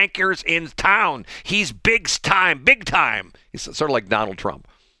biggest bankers in town. He's big time. He's sort of like Donald Trump.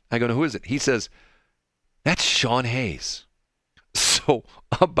 I go, no, who is it? He says, that's Shaun Hayes. So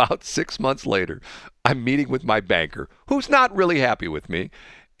about 6 months later, I'm meeting with my banker, who's not really happy with me.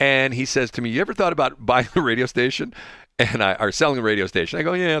 And he says to me, you ever thought about buying a radio station? Or selling a radio station? I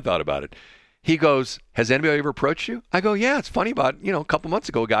go, yeah, I thought about it. He goes, has anybody ever approached you? I go, yeah, it's funny about, a couple months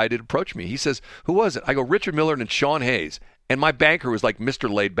ago, a guy did approach me. He says, who was it? I go, Richard Miller and Shaun Hayes. And my banker was like Mr.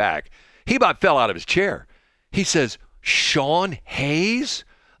 Laid Back. He about fell out of his chair. He says, Shaun Hayes?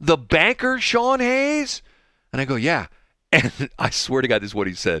 The banker Shaun Hayes? And I go, yeah. And I swear to God, this is what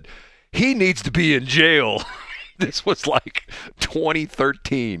he said. He needs to be in jail. This was like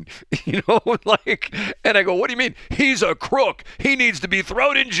 2013, and I go, what do you mean? He's a crook. He needs to be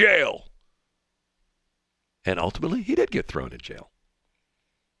thrown in jail. And ultimately, he did get thrown in jail.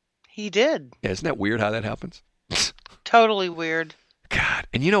 He did. Yeah, isn't that weird how that happens? Totally weird. God.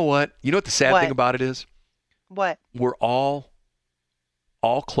 And you know what? You know what the sad thing about it is? What? We're all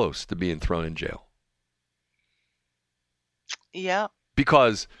close to being thrown in jail. Yeah.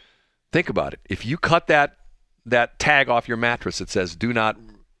 Because think about it. If you cut that tag off your mattress that says, do not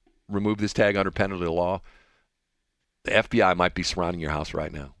remove this tag under penalty of law, the FBI might be surrounding your house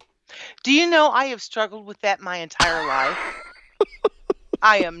right now. Do you know I have struggled with that my entire life?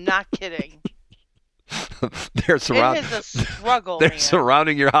 I am not kidding. They're It is a struggle, They're man.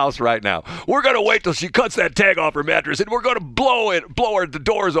 surrounding your house right now. We're going to wait till she cuts that tag off her mattress, and we're going to blow her the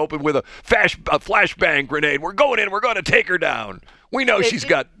doors open with a flashbang grenade. We're going in. We're going to take her down. We know she's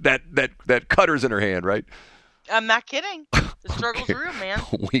got that cutters in her hand, right? I'm not kidding. The struggle's real, man.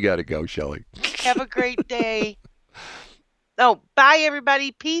 We got to go, Shelley. Have a great day. Oh, bye,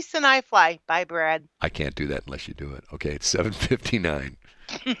 everybody. Peace and I fly. Bye, Brad. I can't do that unless you do it. Okay, it's 7:59.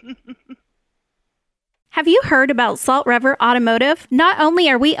 Have you heard about Salt River Automotive? Not only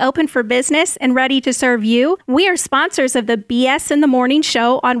are we open for business and ready to serve you, we are sponsors of the BS in the Morning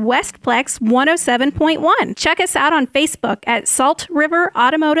show on Westplex 107.1. Check us out on Facebook at Salt River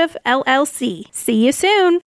Automotive LLC. See you soon.